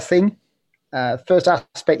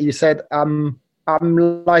aspect you said, I'm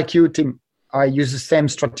like you, Tim. I use the same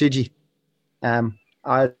strategy.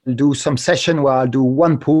 I'll do some session where I'll do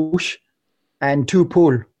one push and two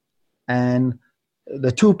pull. And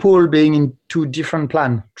the two pull being in two different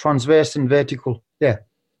plan, transverse and vertical.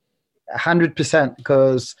 100%,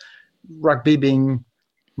 because rugby being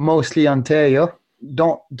mostly anterior,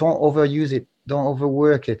 don't overuse it. Don't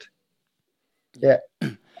overwork it.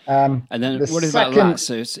 And then what about that?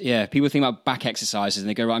 So people think about back exercises and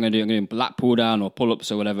they go, right, I'm going to do lat pull down or pull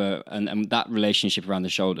ups or whatever, and that relationship around the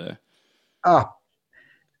shoulder.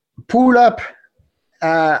 Pull up.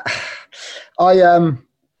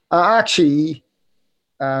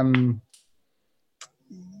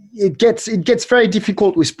 It gets very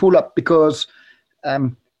difficult with pull up because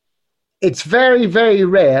it's very, very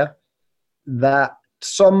rare that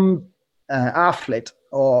some athlete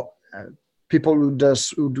or people who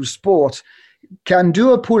do sport can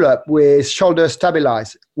do a pull-up with shoulder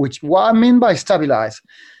stabilized, which what I mean by stabilized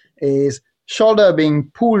is shoulder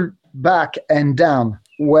being pulled back and down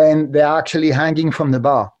when they're actually hanging from the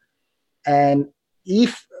bar. And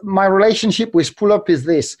if my relationship with pull-up is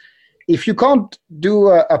this, if you can't do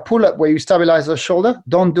a pull-up where you stabilize the shoulder,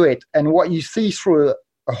 don't do it. And what you see through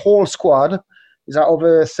a whole squad is that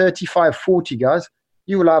over 35, 40 guys,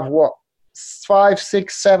 you will have 5,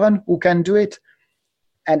 6, 7 who can do it.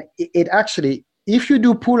 And it actually, if you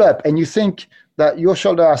do pull up and you think that your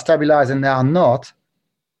shoulder are stabilized and they are not,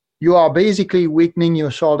 you are basically weakening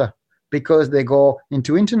your shoulder because they go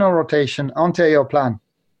into internal rotation, anterior plan.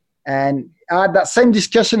 And I had that same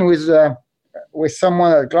discussion with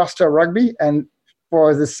someone at Gloucester Rugby, and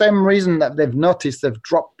for the same reason that they've noticed, they've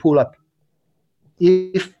dropped pull up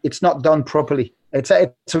if it's not done properly. It's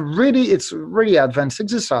a really advanced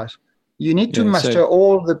exercise. You need to master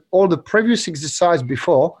all the previous exercise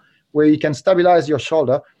before, where you can stabilize your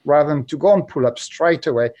shoulder rather than to go and pull up straight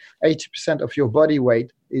away. 80% of your body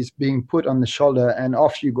weight is being put on the shoulder, and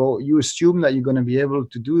off you go. You assume that you're going to be able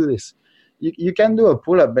to do this. You can do a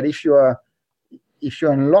pull up, but if you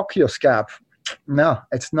unlock your scap, no,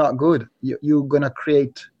 it's not good. You're going to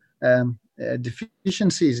create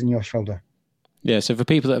deficiencies in your shoulder. Yeah. So for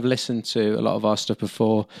people that have listened to a lot of our stuff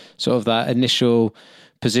before, sort of that initial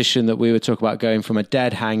position that we were talking about, going from a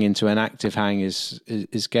dead hang into an active hang is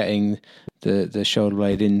getting the shoulder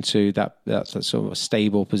blade into that sort of a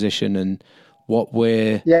stable position. And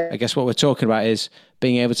I guess what we're talking about is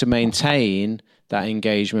being able to maintain that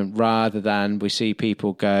engagement rather than we see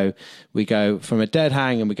people we go from a dead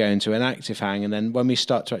hang and we go into an active hang. And then when we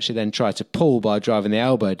start to actually then try to pull by driving the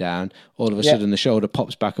elbow down, all of a sudden the shoulder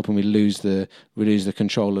pops back up and we lose the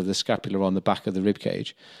control of the scapula on the back of the rib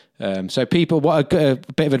cage. So people, a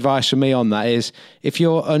bit of advice from me on that is, if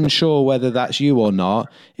you're unsure whether that's you or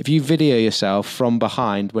not, if you video yourself from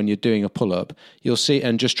behind when you're doing a pull-up, you'll see,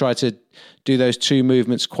 and just try to do those two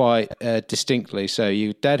movements quite distinctly. So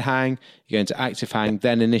you dead hang, you go into active hang,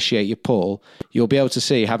 then initiate your pull. You'll be able to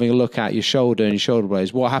see, having a look at your shoulder and your shoulder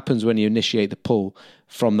blades, what happens when you initiate the pull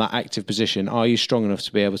from that active position. Are you strong enough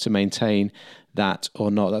to be able to maintain that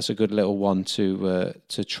or not? That's a good little one to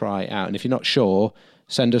try out. And if you're not sure,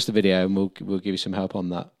 send us the video and we'll give you some help on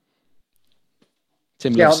that.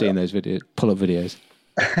 Tim loves seeing those pull-up videos.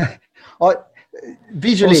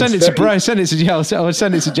 Visually, send it to Brun. Send it to Joe. I'll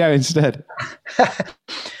send it to Joe instead.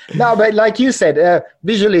 No, but like you said,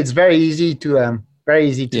 visually it's very easy to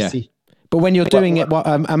see. But when you're doing it,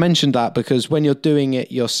 I mentioned that because when you're doing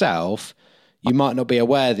it yourself, you might not be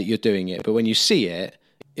aware that you're doing it, but when you see it,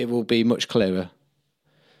 it will be much clearer.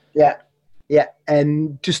 Yeah.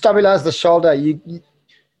 And to stabilize the shoulder,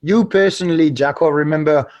 you personally, Jacko,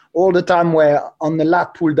 remember all the time where on the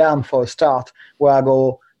lat pull down for a start, where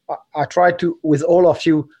I try to, with all of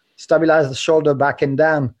you, stabilize the shoulder back and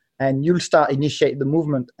down, and you'll initiate the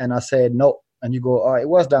movement. And I say, no. And you go, all right, it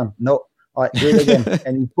was down. No. All right, do it again.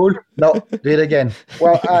 And you pull. No, do it again.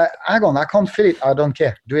 Well, hang on, I can't feel it. I don't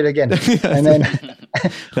care. Do it again. And then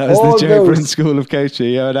that was the Joe Brun school of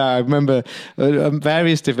coaching. And I remember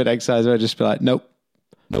various different exercises where I'd just be like, nope.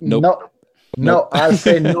 I'll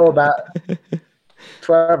say no about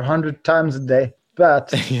 1,200 times a day.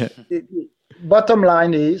 But bottom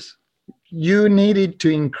line is, you needed to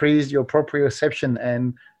increase your proprioception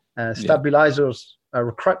and stabilizers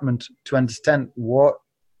recruitment to understand what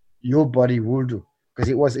your body will do, because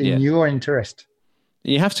it was in your interest.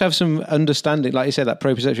 You have to have some understanding, like you said, that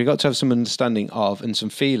proprioception. You've got to have some understanding of and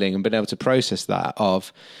some feeling and being able to process that,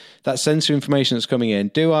 of that sensory information that's coming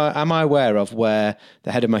in. Am I aware of where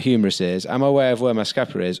the head of my humerus is? Am I aware of where my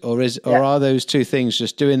scapula is? Or are those two things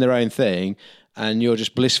just doing their own thing and you're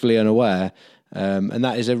just blissfully unaware? And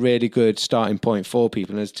that is a really good starting point for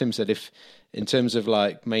people. And as Tim said, if in terms of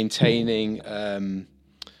like maintaining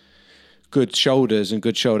good shoulders and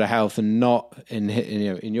good shoulder health, and not in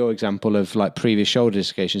your example of like previous shoulder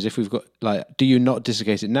dislocations, if we've got like, do you not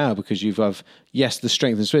dislocate it now because you've have the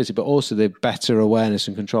strength and stability, but also the better awareness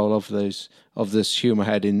and control of this humeral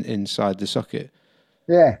head inside the socket?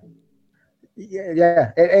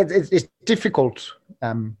 It's difficult.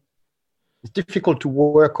 It's difficult to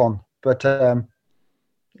work on, but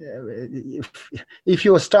if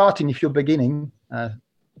you're beginning,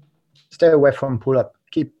 stay away from pull up.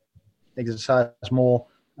 Keep exercise more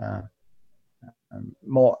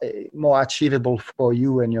achievable for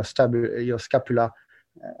you and your scapula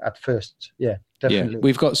at first. Yeah, definitely. Yeah,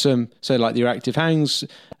 we've got some, so like your active hangs,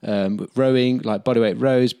 rowing, like bodyweight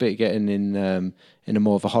rows, but getting in a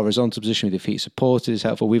more of a horizontal position with your feet supported is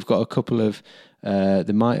helpful. We've got a couple of, they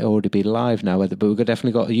might already be live now, but we've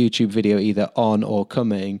definitely got a YouTube video either on or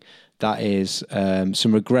coming that is some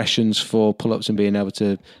regressions for pull-ups and being able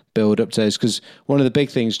to build up to those. Because one of the big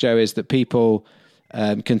things, Joe, is that people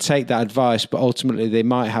can take that advice, but ultimately they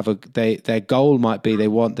might have their goal might be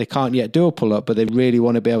they can't yet do a pull-up, but they really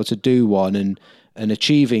want to be able to do one, and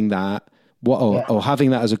achieving that or having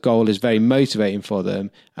that as a goal is very motivating for them.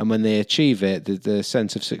 And when they achieve it, the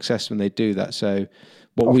sense of success when they do that. So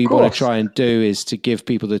what we want to try and do is to give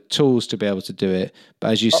people the tools to be able to do it.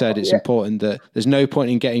 But as you said, it's important that there's no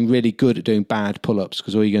point in getting really good at doing bad pull-ups,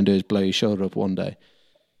 because all you're going to do is blow your shoulder up one day.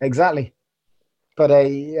 Exactly. But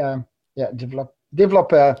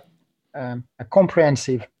develop a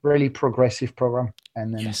comprehensive, really progressive program.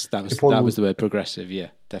 And then yes, that was the word, progressive. Yeah,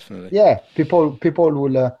 definitely. Yeah, people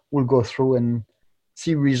will go through and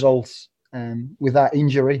see results without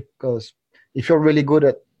injury. Because if you're really good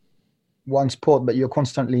at one sport but you're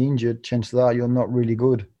constantly injured, chances are you're not really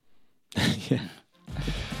good. Yeah.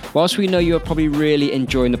 Whilst we know you're probably really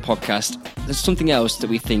enjoying the podcast, there's something else that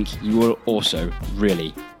we think you will also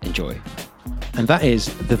really enjoy. And that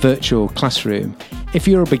is the virtual classroom. If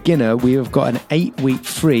you're a beginner, we have got an 8-week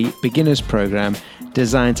free beginners program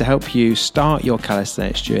designed to help you start your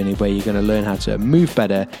calisthenics journey, where you're going to learn how to move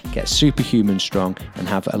better, get superhuman strong, and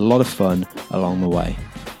have a lot of fun along the way.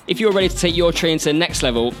 If you're ready to take your training to the next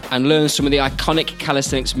level and learn some of the iconic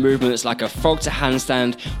calisthenics movements like a frog to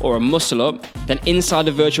handstand or a muscle up, then inside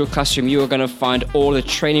the virtual classroom you are going to find all the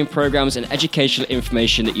training programs and educational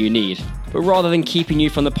information that you need. But rather than keeping you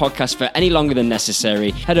from the podcast for any longer than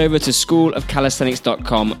necessary, head over to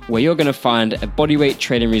schoolofcalisthenics.com, where you're going to find a bodyweight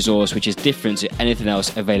training resource which is different to anything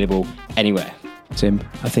else available anywhere. Tim,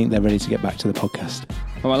 I think they're ready to get back to the podcast.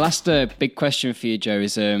 Well, my last big question for you, Joe,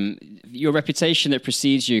 is your reputation that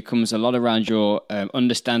precedes you comes a lot around your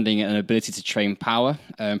understanding and ability to train power,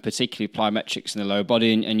 particularly plyometrics in the lower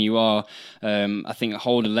body. And you are, I think,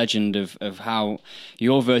 hold a legend of how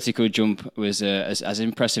your vertical jump was as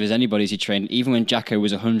impressive as anybody's you trained, even when Jacko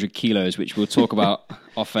was 100 kilos, which we'll talk about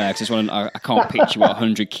off air, because I can't picture what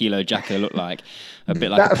 100 kilo Jacko looked like. A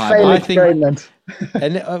bit like a pie. I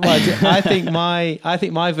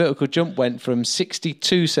think my vertical jump went from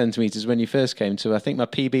 62 centimeters when you first came to, I think my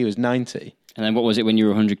PB was 90. And then what was it when you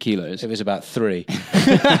were 100 kilos? It was about 3.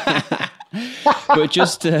 But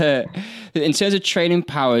just in terms of training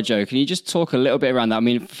power, Joe, can you just talk a little bit around that? I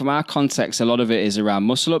mean, from our context, a lot of it is around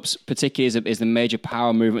muscle ups, particularly is the major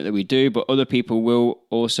power movement that we do, but other people will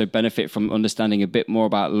also benefit from understanding a bit more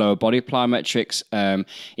about lower body plyometrics.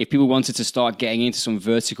 If people wanted to start getting into some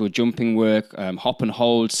vertical jumping work, hop and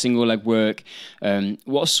hold, single leg work,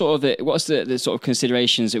 what's the sort of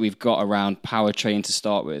considerations that we've got around power training to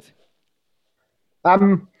start with?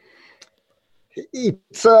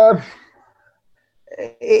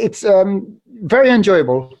 It's very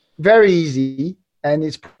enjoyable, very easy, and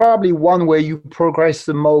it's probably one where you progress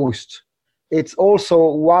the most. It's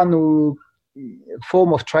also one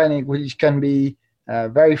form of training which can be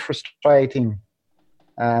very frustrating.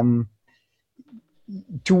 To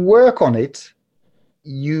work on it,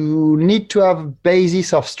 you need to have a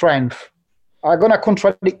basis of strength. I'm going to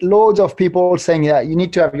contradict loads of people saying that you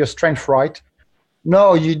need to have your strength right.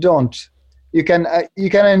 No, you don't. You can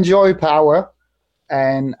enjoy power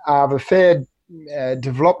and have a fair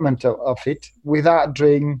development of it without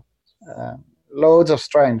doing loads of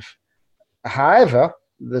strength. However,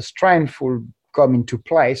 the strength will come into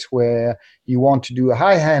place where you want to do a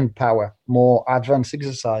high hand power, more advanced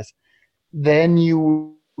exercise. Then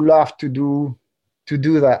you will have to do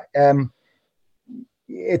that.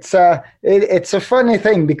 It's a funny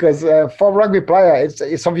thing because for rugby player,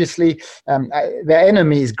 it's obviously their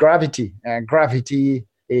enemy is gravity. Gravity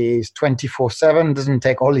is 24/7, doesn't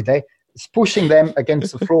take holiday. It's pushing them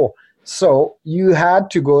against the floor. So you had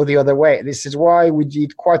to go the other way. This is why we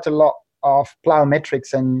did quite a lot of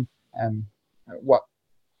plyometrics and what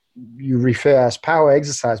you refer as power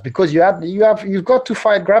exercise, because you've got to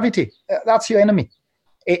fight gravity. That's your enemy.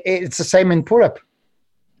 It's the same in pull-up.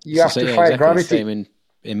 You have to fight gravity. Same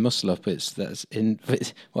in muscle up.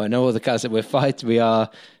 I know all the guys that we're fighting. We are.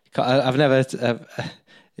 I've never.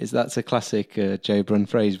 That's a classic Joe Brun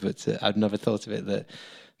phrase, but I've never thought of it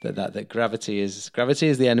that gravity is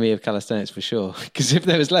the enemy of calisthenics for sure. Because if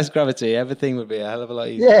there was less gravity, everything would be a hell of a lot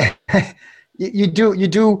easier. Yeah, you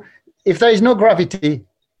do. If there is no gravity,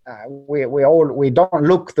 we don't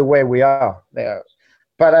look the way we are there.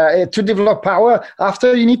 But to develop power,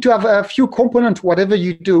 after you need to have a few components. Whatever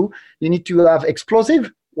you do, you need to have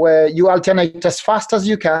explosive, where you alternate as fast as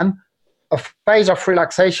you can, a phase of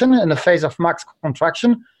relaxation and a phase of max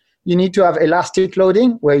contraction. You need to have elastic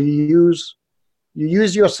loading, where you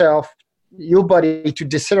use your body to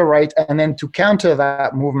decelerate and then to counter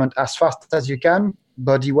that movement as fast as you can,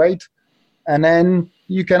 body weight. And then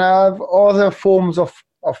you can have other forms of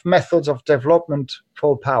methods of development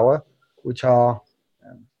for power, which are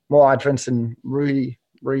more advanced and really,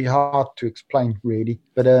 really hard to explain, really.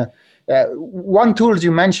 But one tool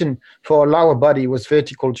you mentioned for lower body was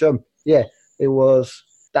vertical jump. Yeah,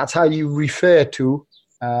 that's how you refer to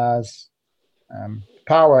as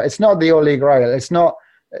power. It's not the holy grail. It's not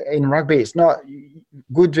in rugby. It's not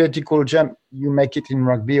good vertical jump. You make it in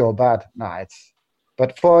rugby or bad. No,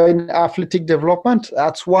 but for in athletic development,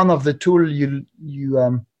 that's one of the tools you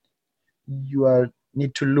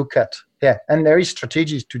need to look at. Yeah, and there is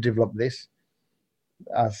strategies to develop this,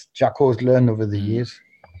 as Jacko's learned over the years.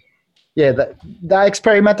 Yeah, that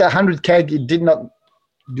experiment at 100K, it did not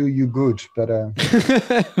do you good, but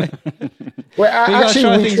well,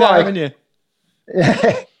 actually we tried. Haven't you?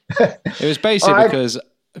 It was basically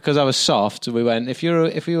because I was soft. We went, if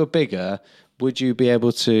you were bigger, would you be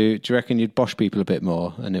able to? Do you reckon you'd bosh people a bit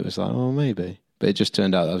more? And it was like, oh, maybe. But it just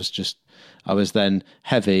turned out I was then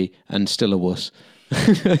heavy and still a wuss.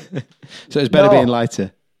 So it's better being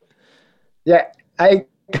lighter. Yeah,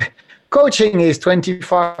 coaching is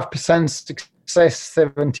 25% success,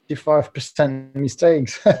 75%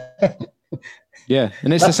 mistakes. Yeah,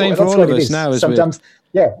 and it's the same for all of us now. Sometimes,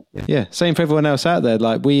 yeah, same for everyone else out there.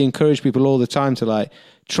 Like, we encourage people all the time to like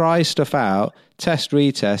try stuff out, test,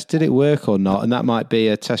 retest. Did it work or not? And that might be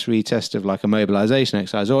a test, retest of like a mobilization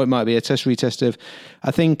exercise, or it might be a test, retest of,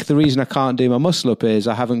 I think the reason I can't do my muscle up is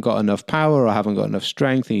I haven't got enough power or I haven't got enough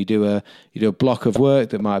strength. And you do a block of work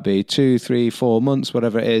that might be 2, 3, 4 months,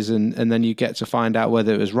 whatever it is, and then you get to find out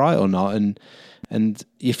whether it was right or not. And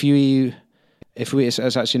if it's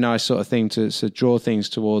actually a nice sort of thing to draw things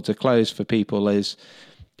towards a close for people is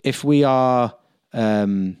if we are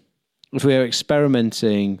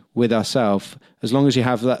experimenting with ourselves, as long as you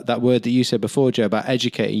have that word that you said before, Joe, about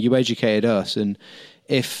educating, you educated us. And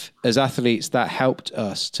if as athletes that helped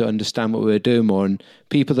us to understand what we were doing more, and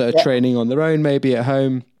people that are training on their own, maybe at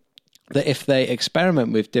home, that if they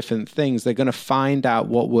experiment with different things, they're going to find out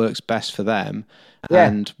what works best for them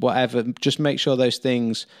and whatever, just make sure those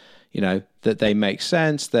things, that they make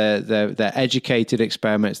sense, they're educated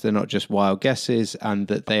experiments, they're not just wild guesses, and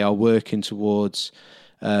that they are working towards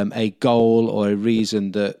a goal or a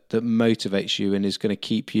reason that motivates you and is going to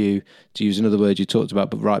keep you, to use another word you talked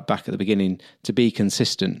about, but right back at the beginning, to be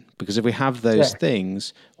consistent. Because if we have those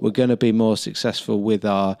things, we're going to be more successful with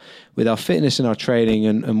our fitness and our training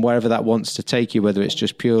and wherever that wants to take you, whether it's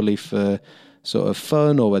just purely for sort of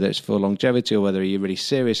fun or whether it's for longevity or whether you're really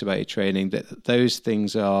serious about your training, that those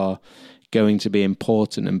things are going to be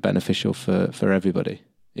important and beneficial for everybody,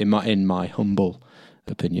 in my humble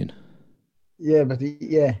opinion. Yeah,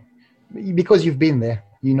 because you've been there,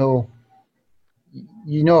 you know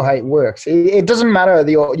how it works. It doesn't matter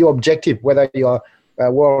your objective, whether you're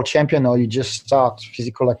a world champion or you just start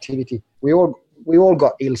physical activity. We all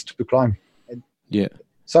got hills to climb. Yeah,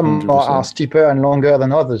 some are steeper and longer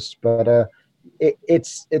than others, but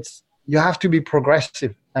it's you have to be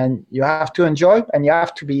progressive and you have to enjoy and you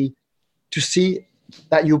have to see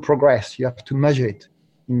that you progress. You have to measure it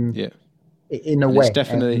in a way. It's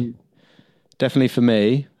definitely for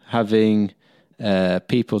me, having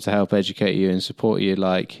people to help educate you and support you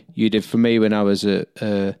like you did for me when I was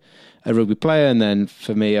a rugby player, and then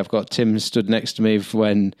for me, I've got Tim stood next to me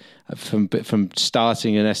from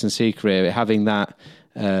starting an S&C career. Having that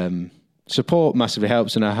support massively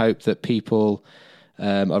helps, and I hope that people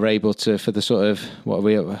are able to, for the sort of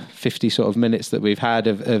 50 sort of minutes that we've had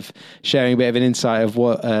of sharing a bit of an insight of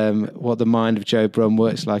what the mind of Joe Brun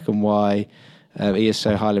works like and why he is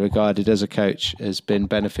so highly regarded as a coach, has been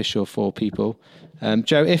beneficial for people.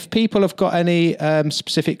 Joe, if people have got any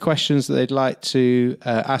specific questions that they'd like to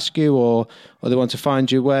ask you, or they want to find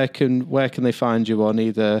you, where can they find you on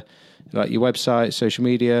either like your website, social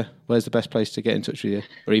media? Where's the best place to get in touch with you,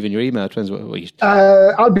 or even your email? Depends what you.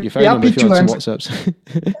 I'll be your phone number happy if you want to some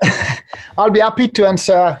WhatsApps. I'll be happy to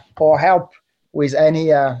answer or help with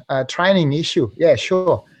any training issue. Yeah,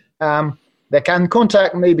 sure. They can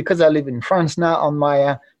contact me because I live in France now on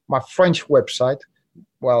my French website.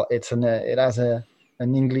 Well, it has an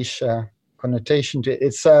English connotation to it.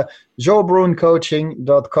 It's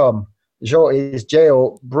joebruncoaching.com. Joe is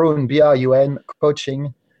J-O, Brun, B-R-U-N,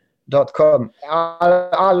 coaching.com.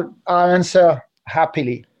 I'll answer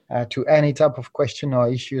happily to any type of question or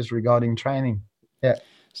issues regarding training. Yeah.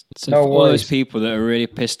 So for all those people that are really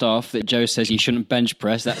pissed off that Joe says you shouldn't bench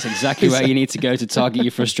press, that's exactly where you need to go to target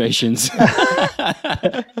your frustrations. We'll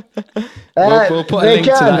put a link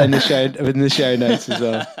to that in the show notes as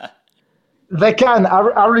well. They can.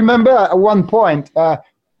 I remember at one point I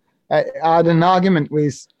had an argument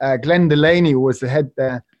with Glenn Delaney, who was the head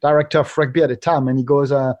director of rugby at the time, and he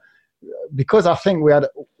goes, because I think we had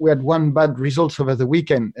one bad result over the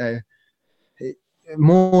weekend.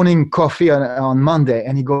 Morning coffee on Monday,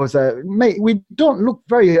 and he goes, mate, we don't look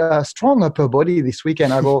very strong upper body this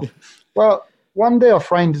weekend. I go, well, one day of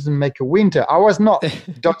rain doesn't make a winter. I was not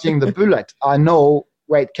dodging the bullet. I know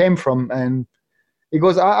where it came from. And he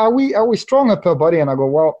goes, are we strong upper body? And I go,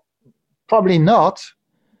 well, probably not.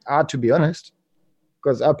 I had to be honest,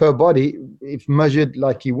 because upper body, if measured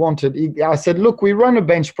like he wanted, I said, look, we run a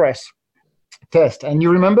bench press test. And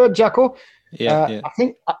you remember, Jacko? Yeah. I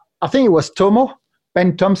think it was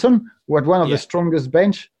Ben Thompson, who had one of the strongest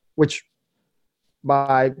bench, which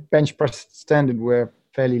by bench press standard were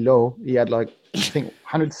fairly low. He had I think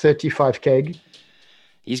 135 kg.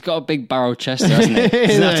 He's got a big barrel chest, hasn't he?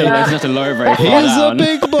 Doesn't have to lower very far down. He's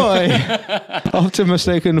a big boy. Often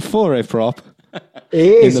mistaken for a prop.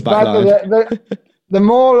 He is, but the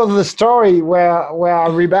moral of the story where I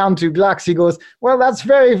rebound to Glax, he goes, well, that's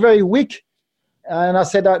very, very weak. And I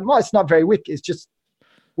said, well, it's not very weak. It's just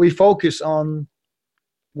we focus on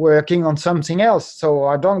working on something else. So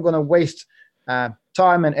I don't going to waste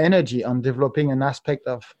time and energy on developing an aspect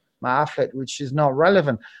of my athlete which is not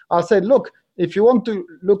relevant. I said, look, if you want to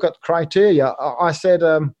look at criteria, I said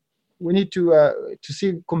we need to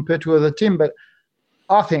see compared to other team, but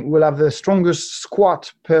I think we'll have the strongest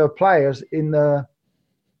squat per players in the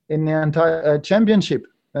entire championship.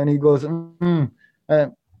 And he goes,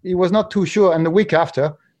 he was not too sure. And the week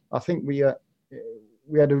after, I think we had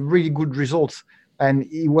a really good results. And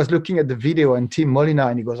he was looking at the video and Tim Molina,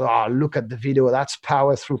 and he goes, oh, look at the video. That's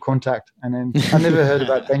power through contact. And then I never heard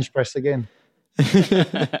about bench press again.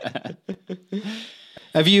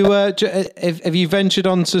 Have you ventured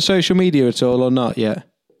onto social media at all or not yet?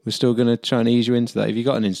 We're still going to try and ease you into that. Have you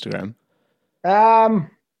got an Instagram?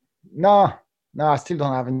 No, I still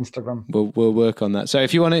don't have an Instagram. We'll work on that. So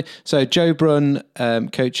if you want to,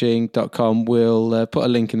 joebruncoaching.com, we'll put a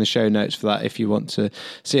link in the show notes for that if you want to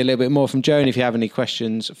see a little bit more from Joe. And if you have any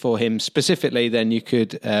questions for him specifically, then you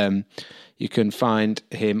can find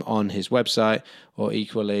him on his website, or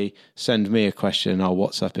equally send me a question and I'll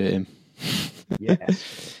WhatsApp it him.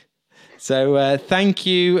 Yes. So thank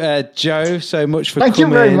you, Joe, so much for Thank you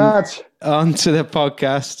very coming much. onto the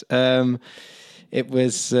podcast. It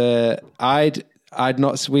was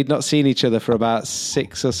we'd not seen each other for about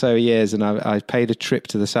 6 or so years, and I paid a trip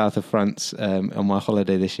to the south of France on my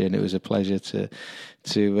holiday this year, and it was a pleasure to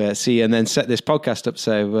see you and then set this podcast up.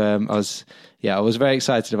 So I was very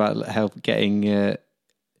excited about giving the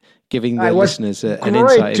listeners an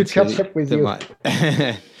insight to catch up with you.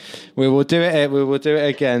 We will do it. We will do it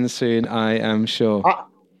again soon, I am sure.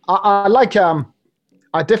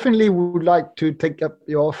 I definitely would like to take up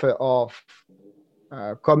the offer of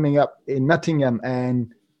coming up in Nottingham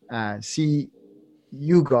and see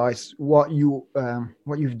you guys what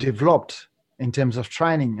you've developed in terms of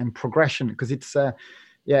training and progression, because it's I've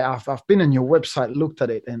been on your website, looked at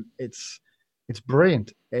it, and it's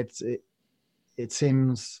brilliant. It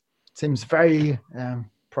seems very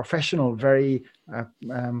professional, very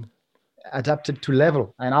adapted to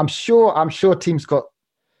level, and I'm sure teams got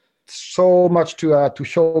so much to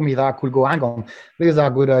show me that I could go, hang on, these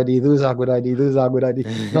are good ideas, those are good ideas, those are good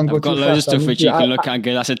ideas. Don't I've got loads of stuff which you can look at and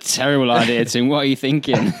go, that's a terrible idea, Tim. What are you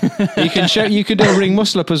thinking? You could do a ring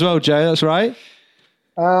muscle up as well, Joe. That's right.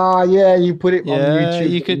 Yeah, you put it on YouTube.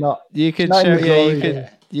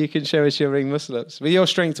 You can show us your ring muscle ups with your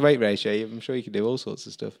strength to weight ratio. I'm sure you can do all sorts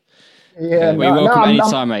of stuff. Yeah, we're welcome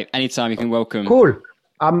anytime, mate. Anytime you can welcome. Cool.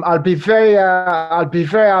 I'll be very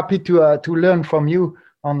happy to learn from you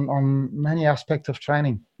on many aspects of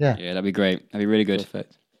training. Yeah, that'd be great. That'd be really good.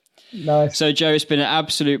 Perfect. Nice. So, Joe, it's been an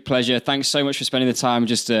absolute pleasure. Thanks so much for spending the time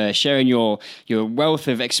just sharing your wealth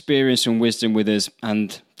of experience and wisdom with us.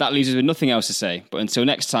 And that leaves us with nothing else to say. But until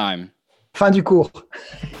next time. Fin du cours.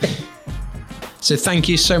 So thank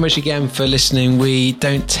you so much again for listening. We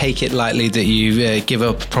don't take it lightly that you give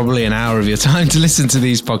up probably an hour of your time to listen to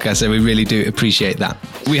these podcasts, so we really do appreciate that.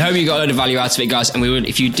 We hope you got a load of value out of it, guys, and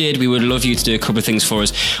if you did, we would love you to do a couple of things for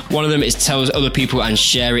us. One of them is tell other people and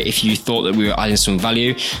share it if you thought that we were adding some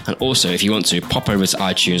value, and also if you want to, pop over to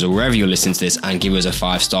iTunes or wherever you're listening to this and give us a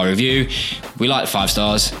 5-star review. We like 5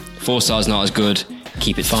 stars. 4 stars not as good.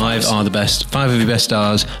 Keep it 5 are the best. 5 of your best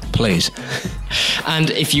stars, please. And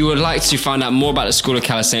if you would like to find out more about the School of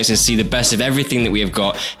Calisthenics and see the best of everything that we have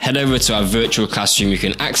got, head over to our virtual classroom. You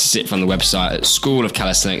can access it from the website at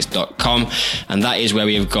schoolofcalisthenics.com, and that is where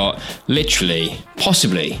we have got literally,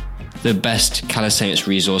 possibly, the best calisthenics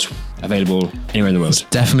resource available anywhere in the world. It's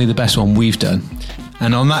definitely the best one we've done.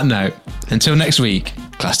 And on that note, until next week,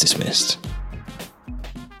 class dismissed.